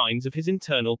any signs of his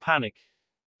internal panic.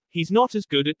 He's not as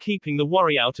good at keeping the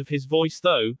worry out of his voice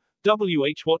though.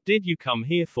 What did you come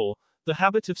here for? The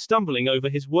habit of stumbling over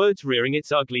his words rearing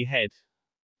its ugly head.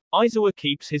 Aizawa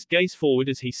keeps his gaze forward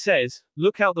as he says,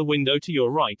 look out the window to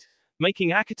your right,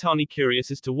 making Akatani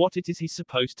curious as to what it is he's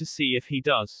supposed to see if he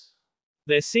does.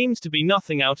 There seems to be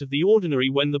nothing out of the ordinary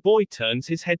when the boy turns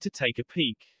his head to take a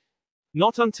peek.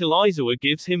 Not until Aizawa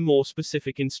gives him more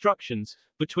specific instructions,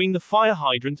 between the fire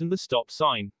hydrant and the stop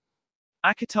sign.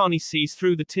 Akatani sees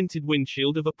through the tinted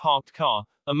windshield of a parked car,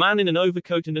 a man in an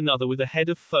overcoat and another with a head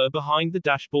of fur behind the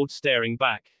dashboard staring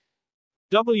back.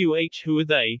 Who are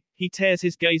they? He tears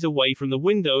his gaze away from the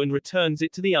window and returns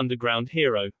it to the underground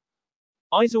hero.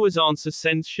 Aizawa's answer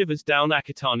sends shivers down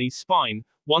Akatani's spine.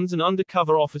 One's an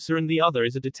undercover officer and the other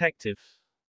is a detective.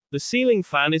 The ceiling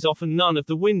fan is off and none of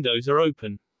the windows are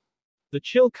open. The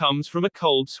chill comes from a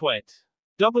cold sweat.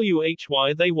 Why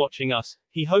are they watching us?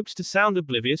 He hopes to sound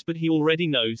oblivious but he already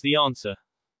knows the answer.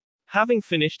 Having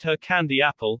finished her candy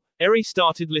apple, Eri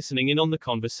started listening in on the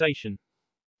conversation.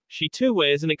 She too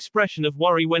wears an expression of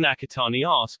worry when Akatani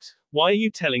asks, why are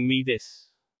you telling me this?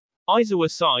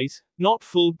 Aizawa sighs, not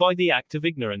fooled by the act of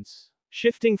ignorance.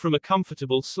 Shifting from a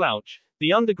comfortable slouch,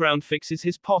 the underground fixes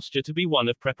his posture to be one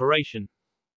of preparation.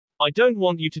 I don't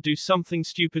want you to do something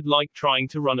stupid like trying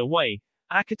to run away.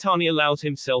 Akatani allows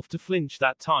himself to flinch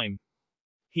that time.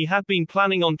 He had been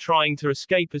planning on trying to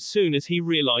escape as soon as he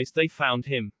realized they found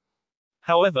him.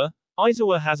 However,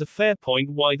 Aizawa has a fair point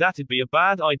why that'd be a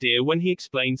bad idea when he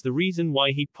explains the reason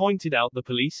why he pointed out the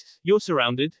police. You're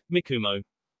surrounded, Mikumo.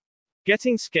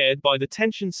 Getting scared by the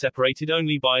tension separated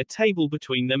only by a table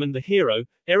between them and the hero,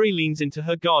 Eri leans into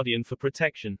her guardian for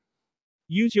protection.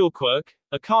 Use your quirk,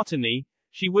 Akatani,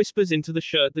 she whispers into the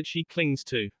shirt that she clings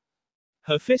to.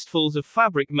 Her fistfuls of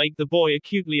fabric make the boy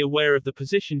acutely aware of the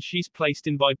position she's placed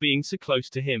in by being so close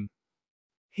to him.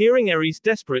 Hearing Eri's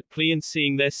desperate plea and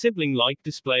seeing their sibling-like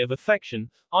display of affection,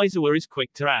 Aizawa is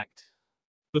quick to act.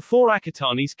 Before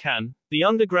Akatani's can, the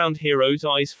underground hero's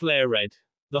eyes flare red.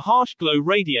 The harsh glow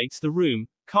radiates the room,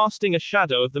 casting a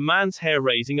shadow of the man's hair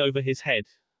raising over his head.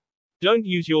 Don't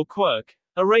use your quirk,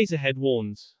 Eraserhead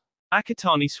warns.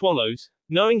 Akatani swallows,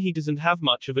 knowing he doesn't have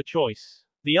much of a choice.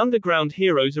 The underground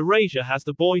hero's erasure has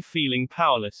the boy feeling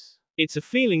powerless. It's a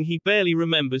feeling he barely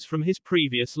remembers from his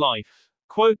previous life.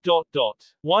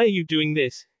 Why are you doing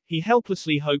this? He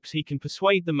helplessly hopes he can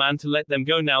persuade the man to let them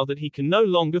go now that he can no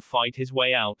longer fight his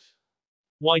way out.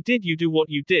 Why did you do what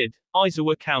you did?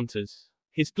 Aizawa counters.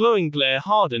 His glowing glare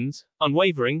hardens,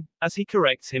 unwavering, as he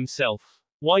corrects himself.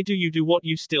 Why do you do what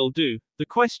you still do? The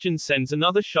question sends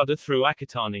another shudder through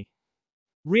Akatani.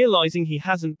 Realizing he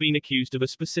hasn't been accused of a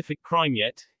specific crime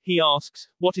yet, he asks,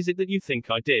 what is it that you think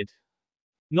I did?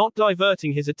 Not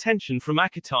diverting his attention from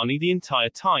Akatani the entire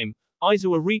time,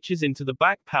 Aizawa reaches into the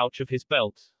back pouch of his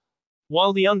belt.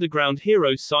 While the underground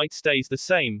hero's sight stays the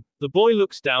same, the boy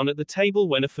looks down at the table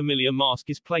when a familiar mask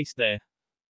is placed there.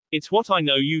 It's what I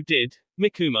know you did,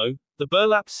 Mikumo. The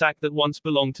burlap sack that once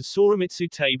belonged to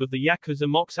Sorimitsu Tabe of the Yakuza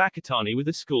mocks Akatani with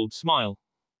a schooled smile.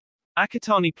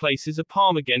 Akatani places a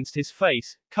palm against his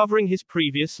face, covering his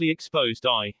previously exposed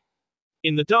eye.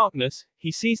 In the darkness,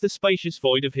 he sees the spacious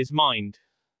void of his mind.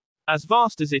 As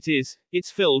vast as it is,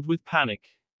 it's filled with panic.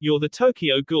 You're the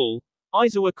Tokyo Ghoul.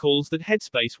 Aizawa calls that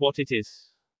headspace what it is.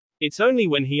 It's only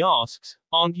when he asks,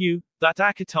 aren't you, that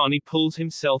Akatani pulls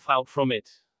himself out from it.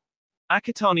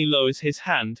 Akatani lowers his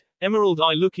hand, emerald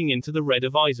eye looking into the red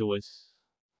of Aizawa's.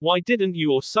 Why didn't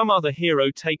you or some other hero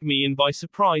take me in by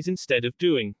surprise instead of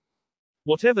doing?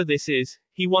 Whatever this is,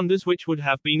 he wonders which would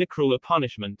have been a crueler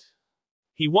punishment.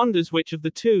 He wonders which of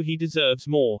the two he deserves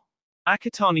more.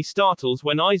 Akatani startles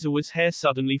when Aizawa's hair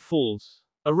suddenly falls.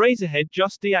 Eraserhead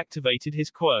just deactivated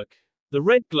his quirk. The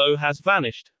red glow has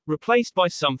vanished, replaced by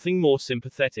something more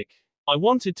sympathetic. I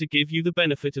wanted to give you the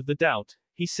benefit of the doubt,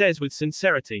 he says with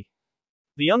sincerity.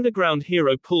 The underground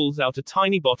hero pulls out a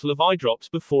tiny bottle of eye drops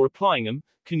before applying them.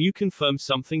 Can you confirm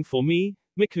something for me,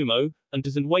 Mikumo? And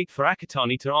doesn't wait for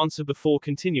Akatani to answer before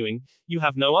continuing. You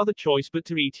have no other choice but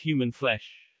to eat human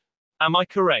flesh. Am I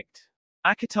correct?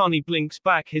 Akatani blinks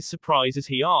back his surprise as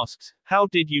he asks, how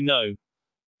did you know?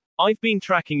 I've been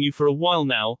tracking you for a while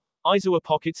now. Aizawa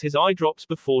pockets his eye drops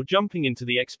before jumping into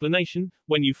the explanation.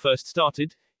 When you first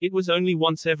started, it was only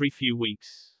once every few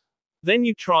weeks. Then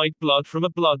you tried blood from a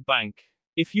blood bank.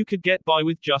 If you could get by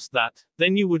with just that,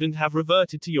 then you wouldn't have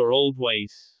reverted to your old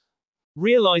ways.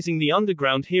 Realizing the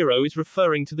underground hero is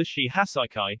referring to the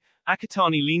Shihasaikai,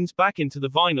 Akatani leans back into the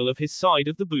vinyl of his side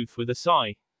of the booth with a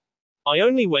sigh. I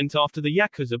only went after the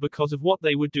Yakuza because of what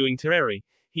they were doing to Eri.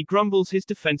 He grumbles his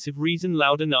defensive reason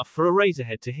loud enough for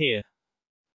Eraserhead to hear.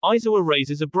 Aizawa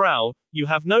raises a brow. You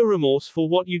have no remorse for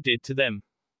what you did to them.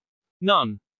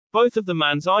 None. Both of the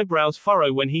man's eyebrows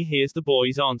furrow when he hears the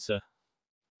boy's answer.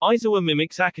 Aizawa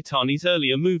mimics Akitani's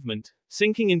earlier movement,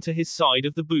 sinking into his side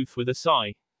of the booth with a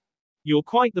sigh. You're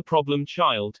quite the problem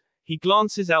child. He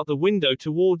glances out the window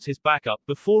towards his backup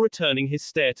before returning his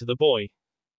stare to the boy.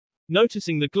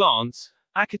 Noticing the glance,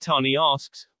 Akitani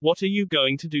asks, what are you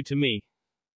going to do to me?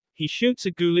 He shoots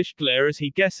a ghoulish glare as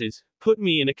he guesses, put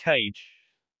me in a cage.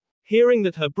 Hearing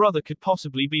that her brother could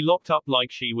possibly be locked up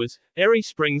like she was, Eri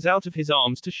springs out of his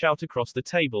arms to shout across the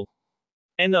table.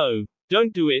 No,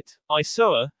 don't do it,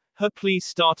 Aizawa. Her pleas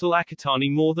startle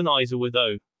Akitani more than Aizawa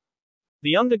though.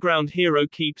 The underground hero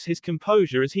keeps his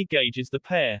composure as he gauges the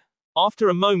pair. After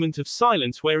a moment of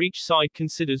silence where each side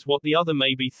considers what the other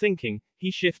may be thinking,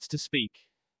 he shifts to speak.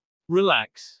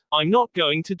 Relax. I'm not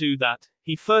going to do that,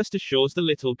 he first assures the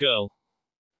little girl.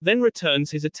 Then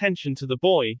returns his attention to the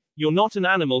boy. You're not an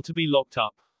animal to be locked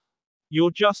up.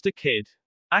 You're just a kid.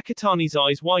 Akitani's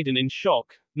eyes widen in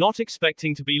shock, not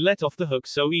expecting to be let off the hook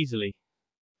so easily.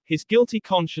 His guilty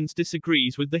conscience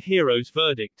disagrees with the hero's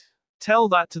verdict. Tell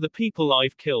that to the people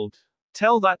I've killed.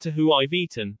 Tell that to who I've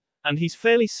eaten. And he's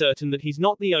fairly certain that he's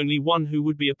not the only one who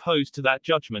would be opposed to that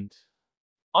judgment.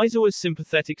 Aizawa's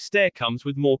sympathetic stare comes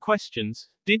with more questions.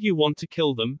 Did you want to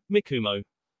kill them, Mikumo?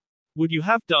 Would you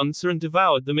have done so and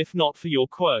devoured them if not for your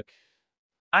quirk?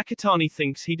 Akitani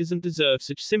thinks he doesn't deserve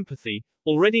such sympathy,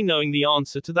 already knowing the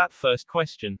answer to that first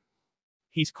question.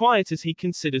 He's quiet as he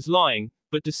considers lying,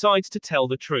 but decides to tell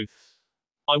the truth.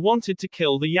 I wanted to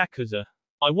kill the Yakuza.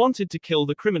 I wanted to kill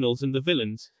the criminals and the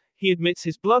villains. He admits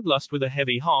his bloodlust with a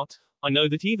heavy heart. I know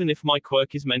that even if my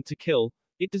quirk is meant to kill,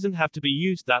 it doesn't have to be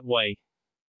used that way.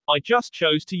 I just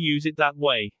chose to use it that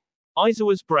way.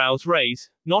 Aizawa's brows raise,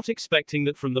 not expecting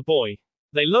that from the boy.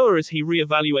 They lower as he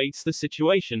reevaluates the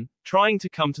situation, trying to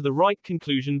come to the right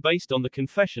conclusion based on the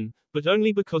confession, but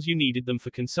only because you needed them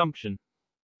for consumption.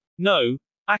 No,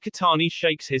 Akitani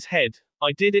shakes his head.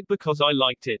 I did it because I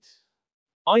liked it.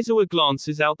 Aizawa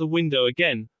glances out the window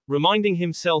again, reminding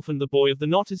himself and the boy of the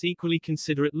not as equally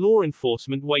considerate law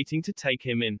enforcement waiting to take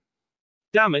him in.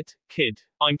 Damn it, kid.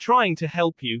 I'm trying to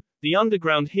help you, the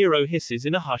underground hero hisses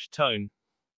in a hushed tone.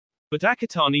 But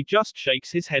Akitani just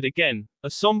shakes his head again, a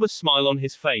somber smile on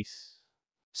his face.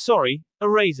 Sorry,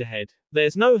 Eraserhead.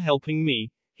 There's no helping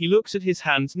me. He looks at his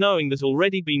hands knowing there's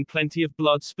already been plenty of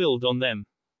blood spilled on them.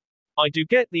 I do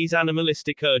get these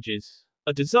animalistic urges.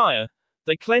 A desire.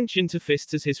 They clench into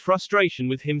fists as his frustration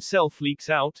with himself leaks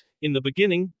out. In the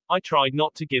beginning, I tried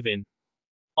not to give in.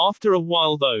 After a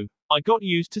while though, I got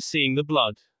used to seeing the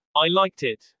blood. I liked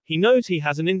it. He knows he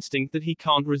has an instinct that he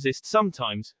can't resist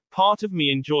sometimes. Part of me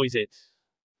enjoys it.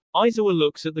 Aizawa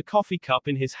looks at the coffee cup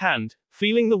in his hand,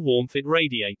 feeling the warmth it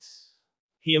radiates.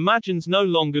 He imagines no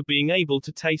longer being able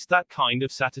to taste that kind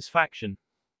of satisfaction.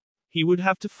 He would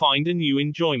have to find a new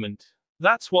enjoyment.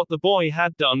 That's what the boy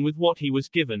had done with what he was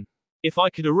given. If I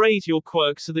could erase your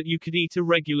quirk so that you could eat a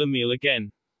regular meal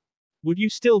again, would you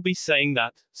still be saying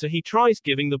that? So he tries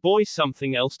giving the boy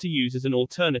something else to use as an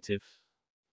alternative.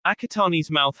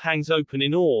 Akitani's mouth hangs open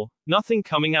in awe, nothing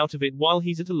coming out of it while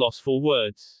he's at a loss for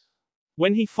words.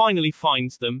 When he finally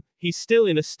finds them, he's still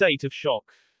in a state of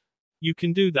shock. You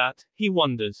can do that, he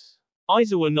wonders.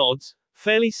 Aizawa nods,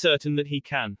 fairly certain that he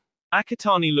can.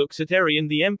 Akitani looks at Eri and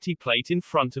the empty plate in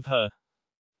front of her.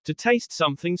 To taste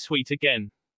something sweet again.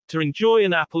 To enjoy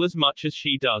an apple as much as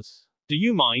she does. Do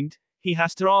you mind? He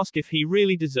has to ask if he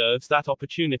really deserves that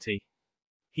opportunity.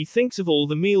 He thinks of all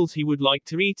the meals he would like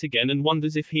to eat again and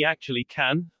wonders if he actually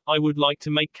can. I would like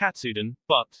to make katsudon,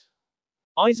 but...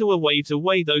 Aizawa waves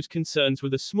away those concerns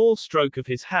with a small stroke of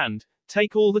his hand.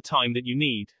 Take all the time that you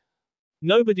need.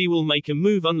 Nobody will make a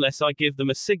move unless I give them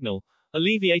a signal,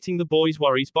 alleviating the boy's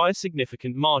worries by a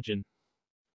significant margin.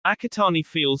 Akitani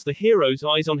feels the hero's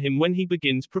eyes on him when he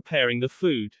begins preparing the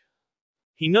food.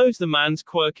 He knows the man's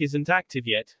quirk isn't active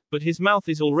yet, but his mouth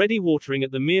is already watering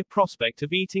at the mere prospect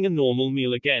of eating a normal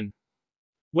meal again.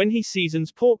 When he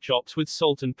seasons pork chops with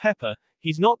salt and pepper,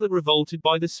 he's not that revolted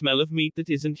by the smell of meat that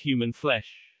isn't human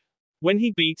flesh. When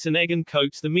he beats an egg and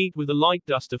coats the meat with a light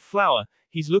dust of flour,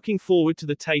 he's looking forward to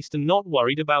the taste and not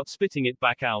worried about spitting it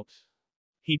back out.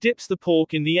 He dips the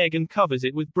pork in the egg and covers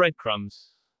it with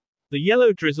breadcrumbs. The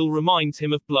yellow drizzle reminds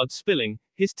him of blood spilling,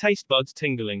 his taste buds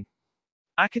tingling.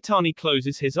 Akitani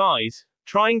closes his eyes,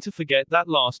 trying to forget that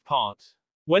last part.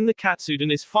 When the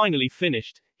katsudon is finally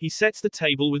finished, he sets the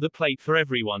table with a plate for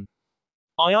everyone.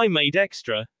 I made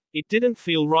extra. It didn't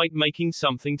feel right making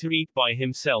something to eat by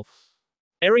himself.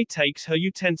 Eri takes her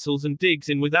utensils and digs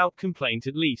in without complaint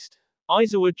at least.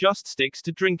 Aizawa just sticks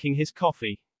to drinking his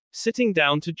coffee. Sitting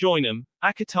down to join him,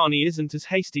 Akatani isn't as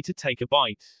hasty to take a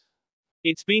bite.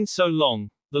 It's been so long.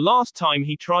 The last time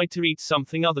he tried to eat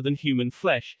something other than human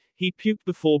flesh, he puked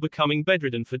before becoming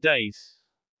bedridden for days.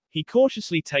 He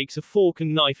cautiously takes a fork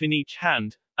and knife in each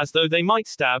hand, as though they might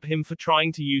stab him for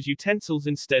trying to use utensils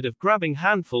instead of grabbing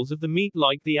handfuls of the meat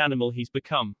like the animal he's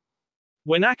become.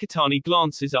 When Akatani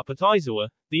glances up at Aizawa,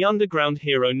 the underground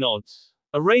hero nods.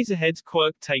 Eraserhead's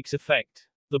quirk takes effect.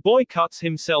 The boy cuts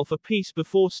himself a piece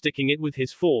before sticking it with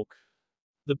his fork.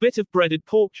 The bit of breaded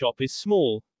pork chop is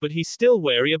small, but he's still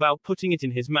wary about putting it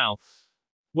in his mouth.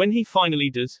 When he finally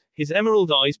does, his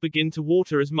emerald eyes begin to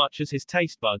water as much as his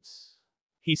taste buds.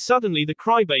 He's suddenly the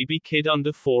crybaby kid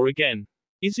under 4 again.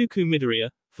 Izuku Midoriya,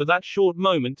 for that short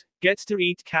moment, gets to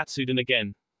eat katsudon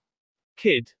again.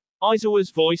 Kid.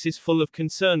 Aizawa's voice is full of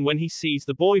concern when he sees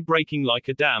the boy breaking like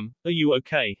a dam. Are you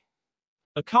okay?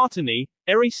 Akatani,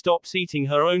 Eri stops eating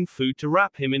her own food to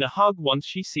wrap him in a hug once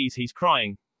she sees he's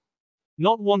crying.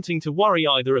 Not wanting to worry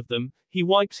either of them, he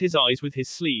wipes his eyes with his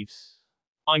sleeves.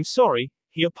 I'm sorry,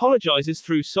 he apologizes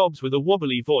through sobs with a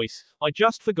wobbly voice, I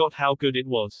just forgot how good it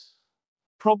was.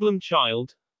 Problem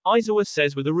child, Aizawa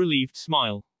says with a relieved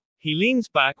smile. He leans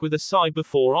back with a sigh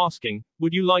before asking,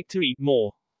 would you like to eat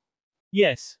more?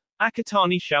 Yes,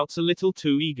 Akatani shouts a little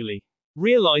too eagerly.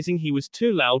 Realizing he was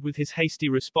too loud with his hasty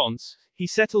response, he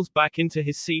settles back into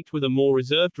his seat with a more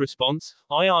reserved response,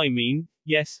 I mean,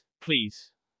 yes,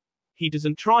 please. He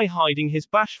doesn't try hiding his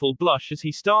bashful blush as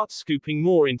he starts scooping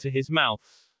more into his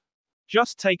mouth.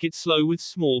 Just take it slow with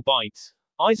small bites,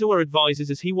 Aizawa advises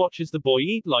as he watches the boy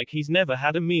eat like he's never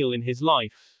had a meal in his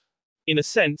life. In a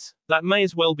sense, that may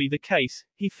as well be the case,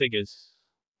 he figures.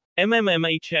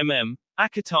 MMMHMM,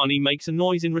 Akatani makes a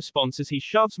noise in response as he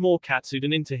shoves more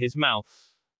katsudon into his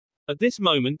mouth. At this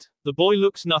moment, the boy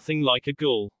looks nothing like a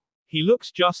ghoul. He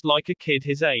looks just like a kid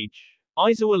his age.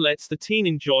 Aizawa lets the teen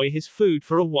enjoy his food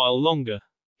for a while longer.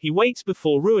 He waits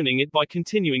before ruining it by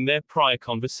continuing their prior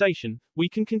conversation. We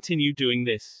can continue doing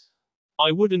this.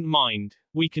 I wouldn't mind.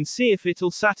 We can see if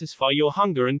it'll satisfy your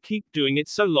hunger and keep doing it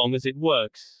so long as it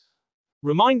works.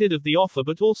 Reminded of the offer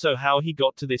but also how he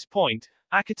got to this point,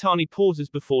 Akatani pauses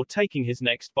before taking his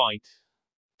next bite.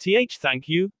 Thank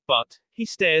you, but, he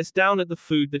stares down at the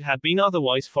food that had been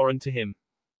otherwise foreign to him.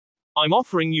 I'm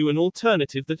offering you an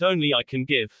alternative that only I can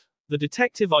give. The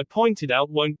detective I pointed out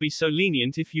won't be so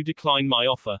lenient if you decline my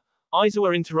offer.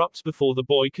 Aizawa interrupts before the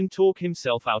boy can talk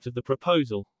himself out of the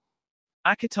proposal.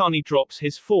 Akatani drops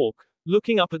his fork,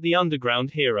 looking up at the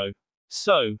underground hero.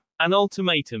 So, an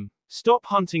ultimatum. Stop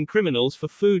hunting criminals for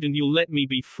food and you'll let me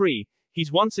be free.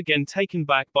 He's once again taken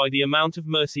back by the amount of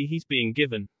mercy he's being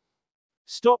given.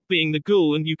 Stop being the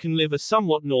ghoul and you can live a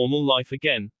somewhat normal life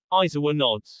again, Aizawa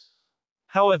nods.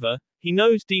 However, he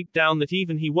knows deep down that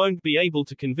even he won't be able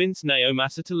to convince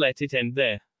Naomasa to let it end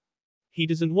there. He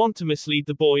doesn't want to mislead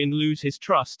the boy and lose his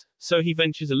trust, so he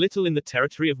ventures a little in the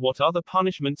territory of what other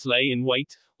punishments lay in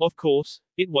wait. Of course,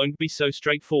 it won't be so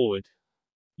straightforward.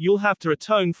 You'll have to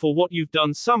atone for what you've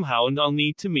done somehow and I'll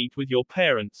need to meet with your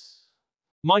parents.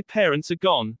 My parents are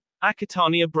gone,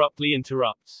 Akatani abruptly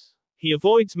interrupts. He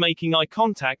avoids making eye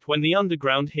contact when the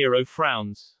underground hero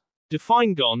frowns.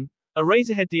 Define gone,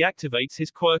 Eraserhead deactivates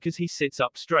his quirk as he sits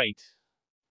up straight.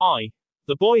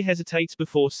 The boy hesitates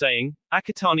before saying,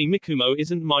 Akatani Mikumo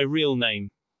isn't my real name.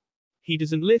 He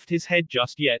doesn't lift his head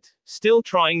just yet, still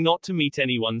trying not to meet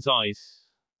anyone's eyes.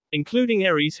 Including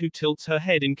Ares, who tilts her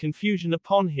head in confusion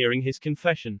upon hearing his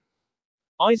confession.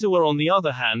 Aizawa on the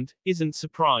other hand, isn't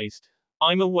surprised.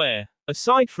 I'm aware.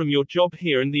 Aside from your job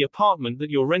here and the apartment that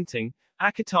you're renting,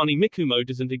 Akatani Mikumo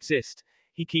doesn't exist.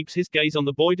 He keeps his gaze on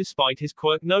the boy despite his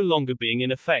quirk no longer being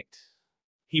in effect.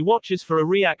 He watches for a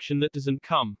reaction that doesn't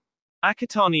come.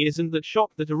 Akatani isn't that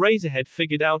shocked that Eraserhead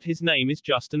figured out his name is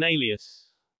just an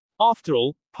alias. After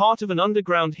all, part of an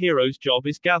underground hero's job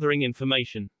is gathering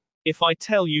information. If I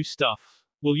tell you stuff,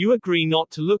 will you agree not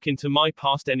to look into my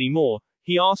past anymore?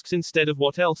 He asks instead of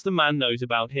what else the man knows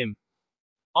about him.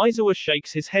 Aizawa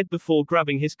shakes his head before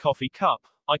grabbing his coffee cup.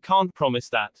 I can't promise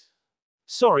that.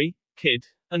 Sorry, kid.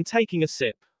 And taking a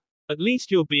sip. At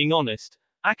least you're being honest,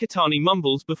 Akatani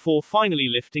mumbles before finally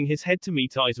lifting his head to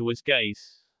meet Aizawa's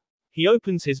gaze. He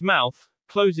opens his mouth,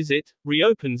 closes it,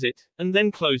 reopens it, and then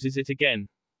closes it again.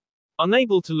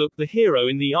 Unable to look the hero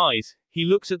in the eyes, he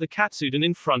looks at the katsudon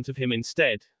in front of him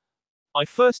instead. I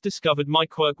first discovered my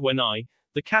quirk when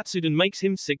the katsudon makes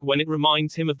him sick when it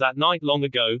reminds him of that night long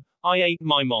ago, I ate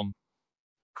my mom.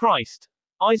 Christ.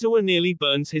 Aizawa nearly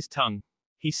burns his tongue.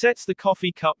 He sets the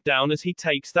coffee cup down as he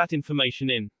takes that information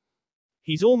in.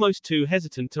 He's almost too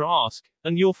hesitant to ask,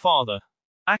 and your father?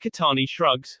 Akatani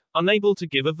shrugs, unable to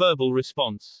give a verbal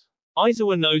response.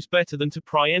 Aizawa knows better than to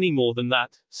pry any more than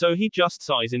that, so he just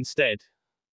sighs instead.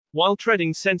 While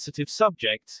treading sensitive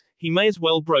subjects, he may as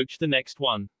well broach the next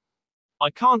one. I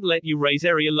can't let you raise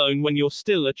Eri alone when you're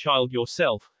still a child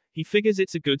yourself. He figures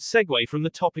it's a good segue from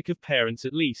the topic of parents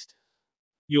at least.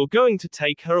 You're going to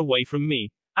take her away from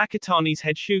me. Akatani's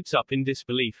head shoots up in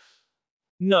disbelief.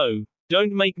 No,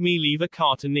 don't make me leave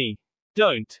Akatani.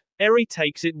 Don't. Eri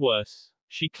takes it worse.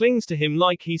 She clings to him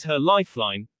like he's her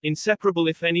lifeline, inseparable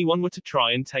if anyone were to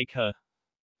try and take her.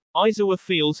 Aizawa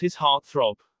feels his heart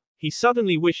throb. He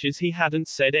suddenly wishes he hadn't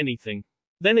said anything.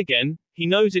 Then again, he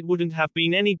knows it wouldn't have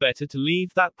been any better to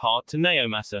leave that part to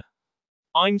Naomasa.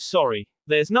 I'm sorry.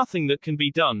 There's nothing that can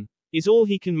be done, is all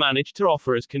he can manage to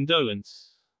offer as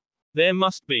condolence. There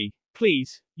must be.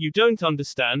 Please, you don't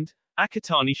understand.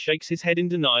 Akatani shakes his head in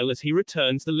denial as he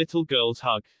returns the little girl's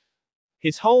hug.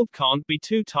 His hold can't be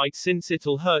too tight since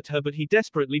it'll hurt her, but he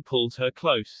desperately pulls her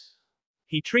close.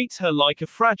 He treats her like a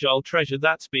fragile treasure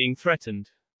that's being threatened.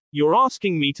 You're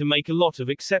asking me to make a lot of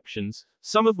exceptions,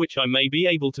 some of which I may be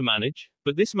able to manage,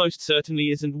 but this most certainly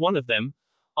isn't one of them.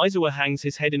 Aizawa hangs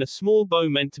his head in a small bow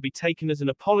meant to be taken as an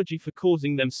apology for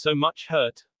causing them so much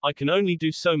hurt. I can only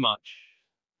do so much.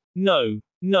 No,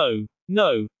 no,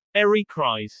 no. Eri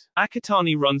cries.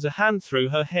 Akatani runs a hand through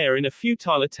her hair in a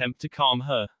futile attempt to calm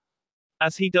her.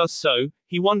 As he does so,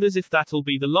 he wonders if that'll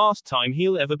be the last time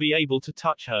he'll ever be able to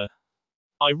touch her.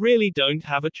 I really don't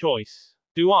have a choice.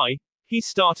 Do I? He's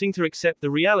starting to accept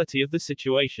the reality of the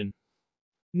situation.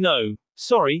 No.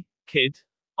 Sorry, kid.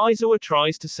 Aizawa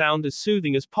tries to sound as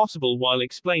soothing as possible while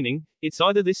explaining, it's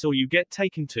either this or you get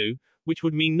taken to, which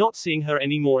would mean not seeing her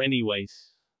anymore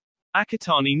anyways.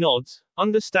 Akatani nods,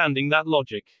 understanding that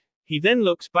logic. He then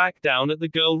looks back down at the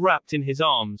girl wrapped in his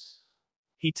arms.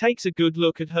 He takes a good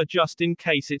look at her just in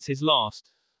case it's his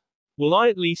last. Will I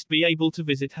at least be able to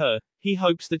visit her? He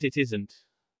hopes that it isn't.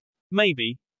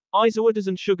 Maybe. Aizawa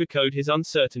doesn't sugarcoat his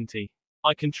uncertainty.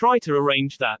 I can try to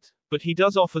arrange that, but he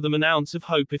does offer them an ounce of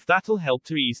hope if that'll help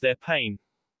to ease their pain.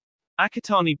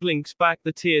 Akatani blinks back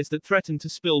the tears that threaten to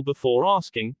spill before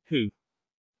asking, who?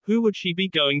 Who would she be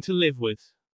going to live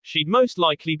with? She'd most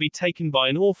likely be taken by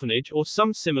an orphanage or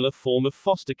some similar form of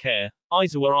foster care,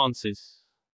 Aizawa answers.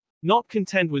 Not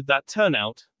content with that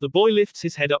turnout, the boy lifts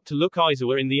his head up to look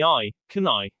Aizawa in the eye. Can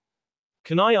I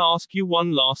ask you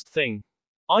one last thing?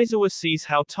 Aizawa sees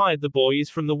how tired the boy is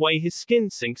from the way his skin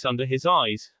sinks under his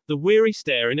eyes, the weary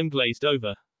stare in him glazed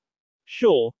over.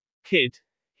 Sure, kid.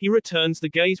 He returns the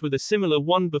gaze with a similar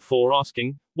one before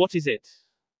asking, what is it?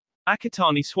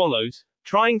 Akatani swallows,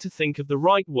 trying to think of the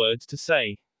right words to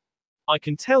say. I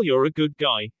can tell you're a good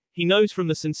guy. He knows from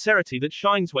the sincerity that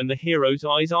shines when the hero's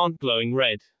eyes aren't glowing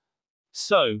red.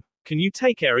 So, can you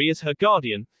take Eri as her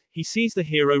guardian? He sees the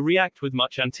hero react with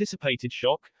much anticipated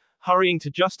shock, hurrying to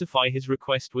justify his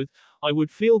request with, I would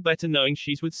feel better knowing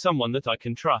she's with someone that I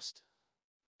can trust.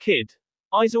 Kid.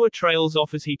 Aizawa trails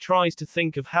off as he tries to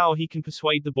think of how he can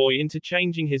persuade the boy into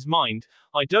changing his mind.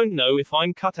 I don't know if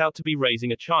I'm cut out to be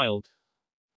raising a child.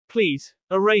 Please,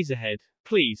 a Razorhead.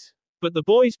 Please. But the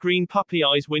boy's green puppy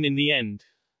eyes win in the end.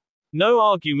 No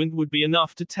argument would be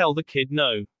enough to tell the kid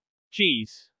no.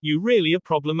 Geez, you really are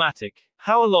problematic.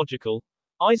 How illogical.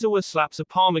 Aizawa slaps a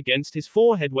palm against his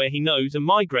forehead where he knows a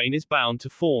migraine is bound to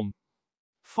form.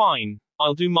 Fine,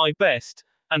 I'll do my best,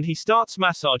 and he starts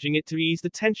massaging it to ease the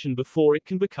tension before it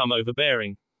can become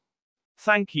overbearing.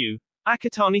 Thank you.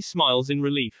 Akatani smiles in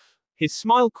relief. His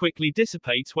smile quickly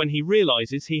dissipates when he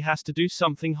realizes he has to do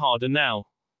something harder now.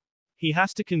 He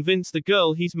has to convince the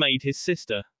girl he's made his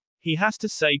sister. He has to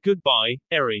say goodbye,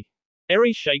 Eri.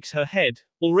 Eri shakes her head,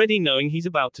 already knowing he's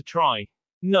about to try.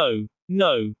 No,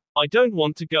 no, I don't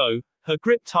want to go. Her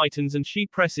grip tightens and she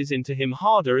presses into him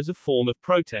harder as a form of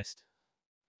protest.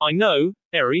 I know,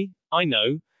 Eri, I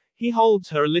know. He holds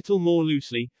her a little more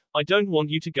loosely. I don't want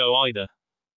you to go either.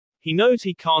 He knows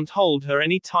he can't hold her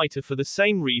any tighter for the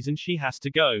same reason she has to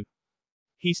go.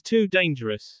 He's too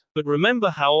dangerous. But remember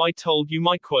how I told you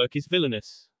my quirk is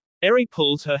villainous. Eri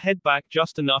pulls her head back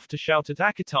just enough to shout at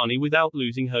Akatani without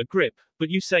losing her grip, but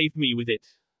you saved me with it.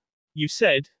 You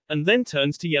said, and then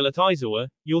turns to yell at Aizawa,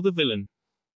 you're the villain.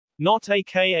 Not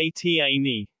aka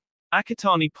ni.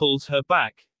 Akatani pulls her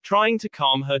back, trying to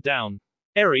calm her down.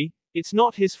 Eri, it's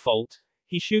not his fault.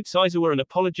 He shoots Aizawa an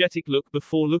apologetic look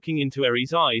before looking into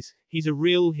Eri's eyes. He's a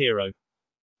real hero.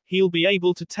 He'll be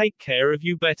able to take care of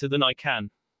you better than I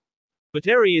can. But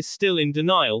Eri is still in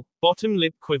denial, bottom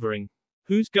lip quivering.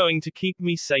 Who's going to keep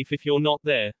me safe if you're not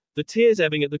there? The tears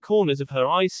ebbing at the corners of her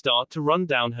eyes start to run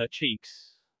down her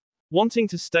cheeks. Wanting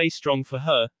to stay strong for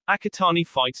her, Akatani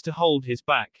fights to hold his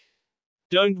back.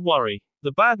 Don't worry.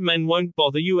 The bad men won't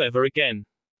bother you ever again.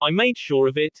 I made sure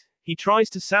of it. He tries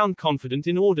to sound confident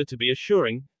in order to be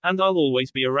assuring, and I'll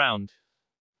always be around.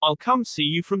 I'll come see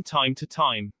you from time to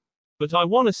time. But I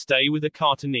wanna stay with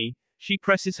Akatani. She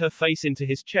presses her face into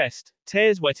his chest,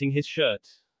 tears wetting his shirt.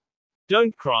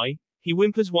 Don't cry, he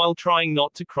whimpers while trying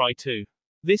not to cry too.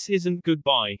 This isn't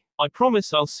goodbye. I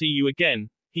promise I'll see you again.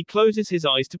 He closes his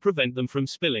eyes to prevent them from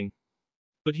spilling.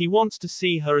 But he wants to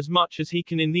see her as much as he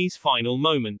can in these final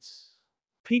moments.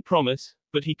 He promise,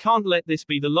 but he can't let this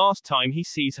be the last time he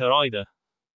sees her either.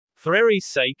 For Eri's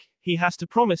sake, he has to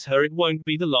promise her it won't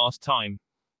be the last time.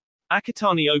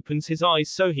 Akatani opens his eyes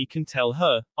so he can tell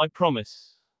her, I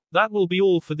promise. That will be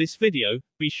all for this video.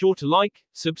 Be sure to like,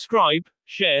 subscribe,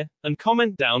 share, and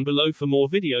comment down below for more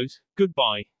videos.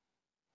 Goodbye.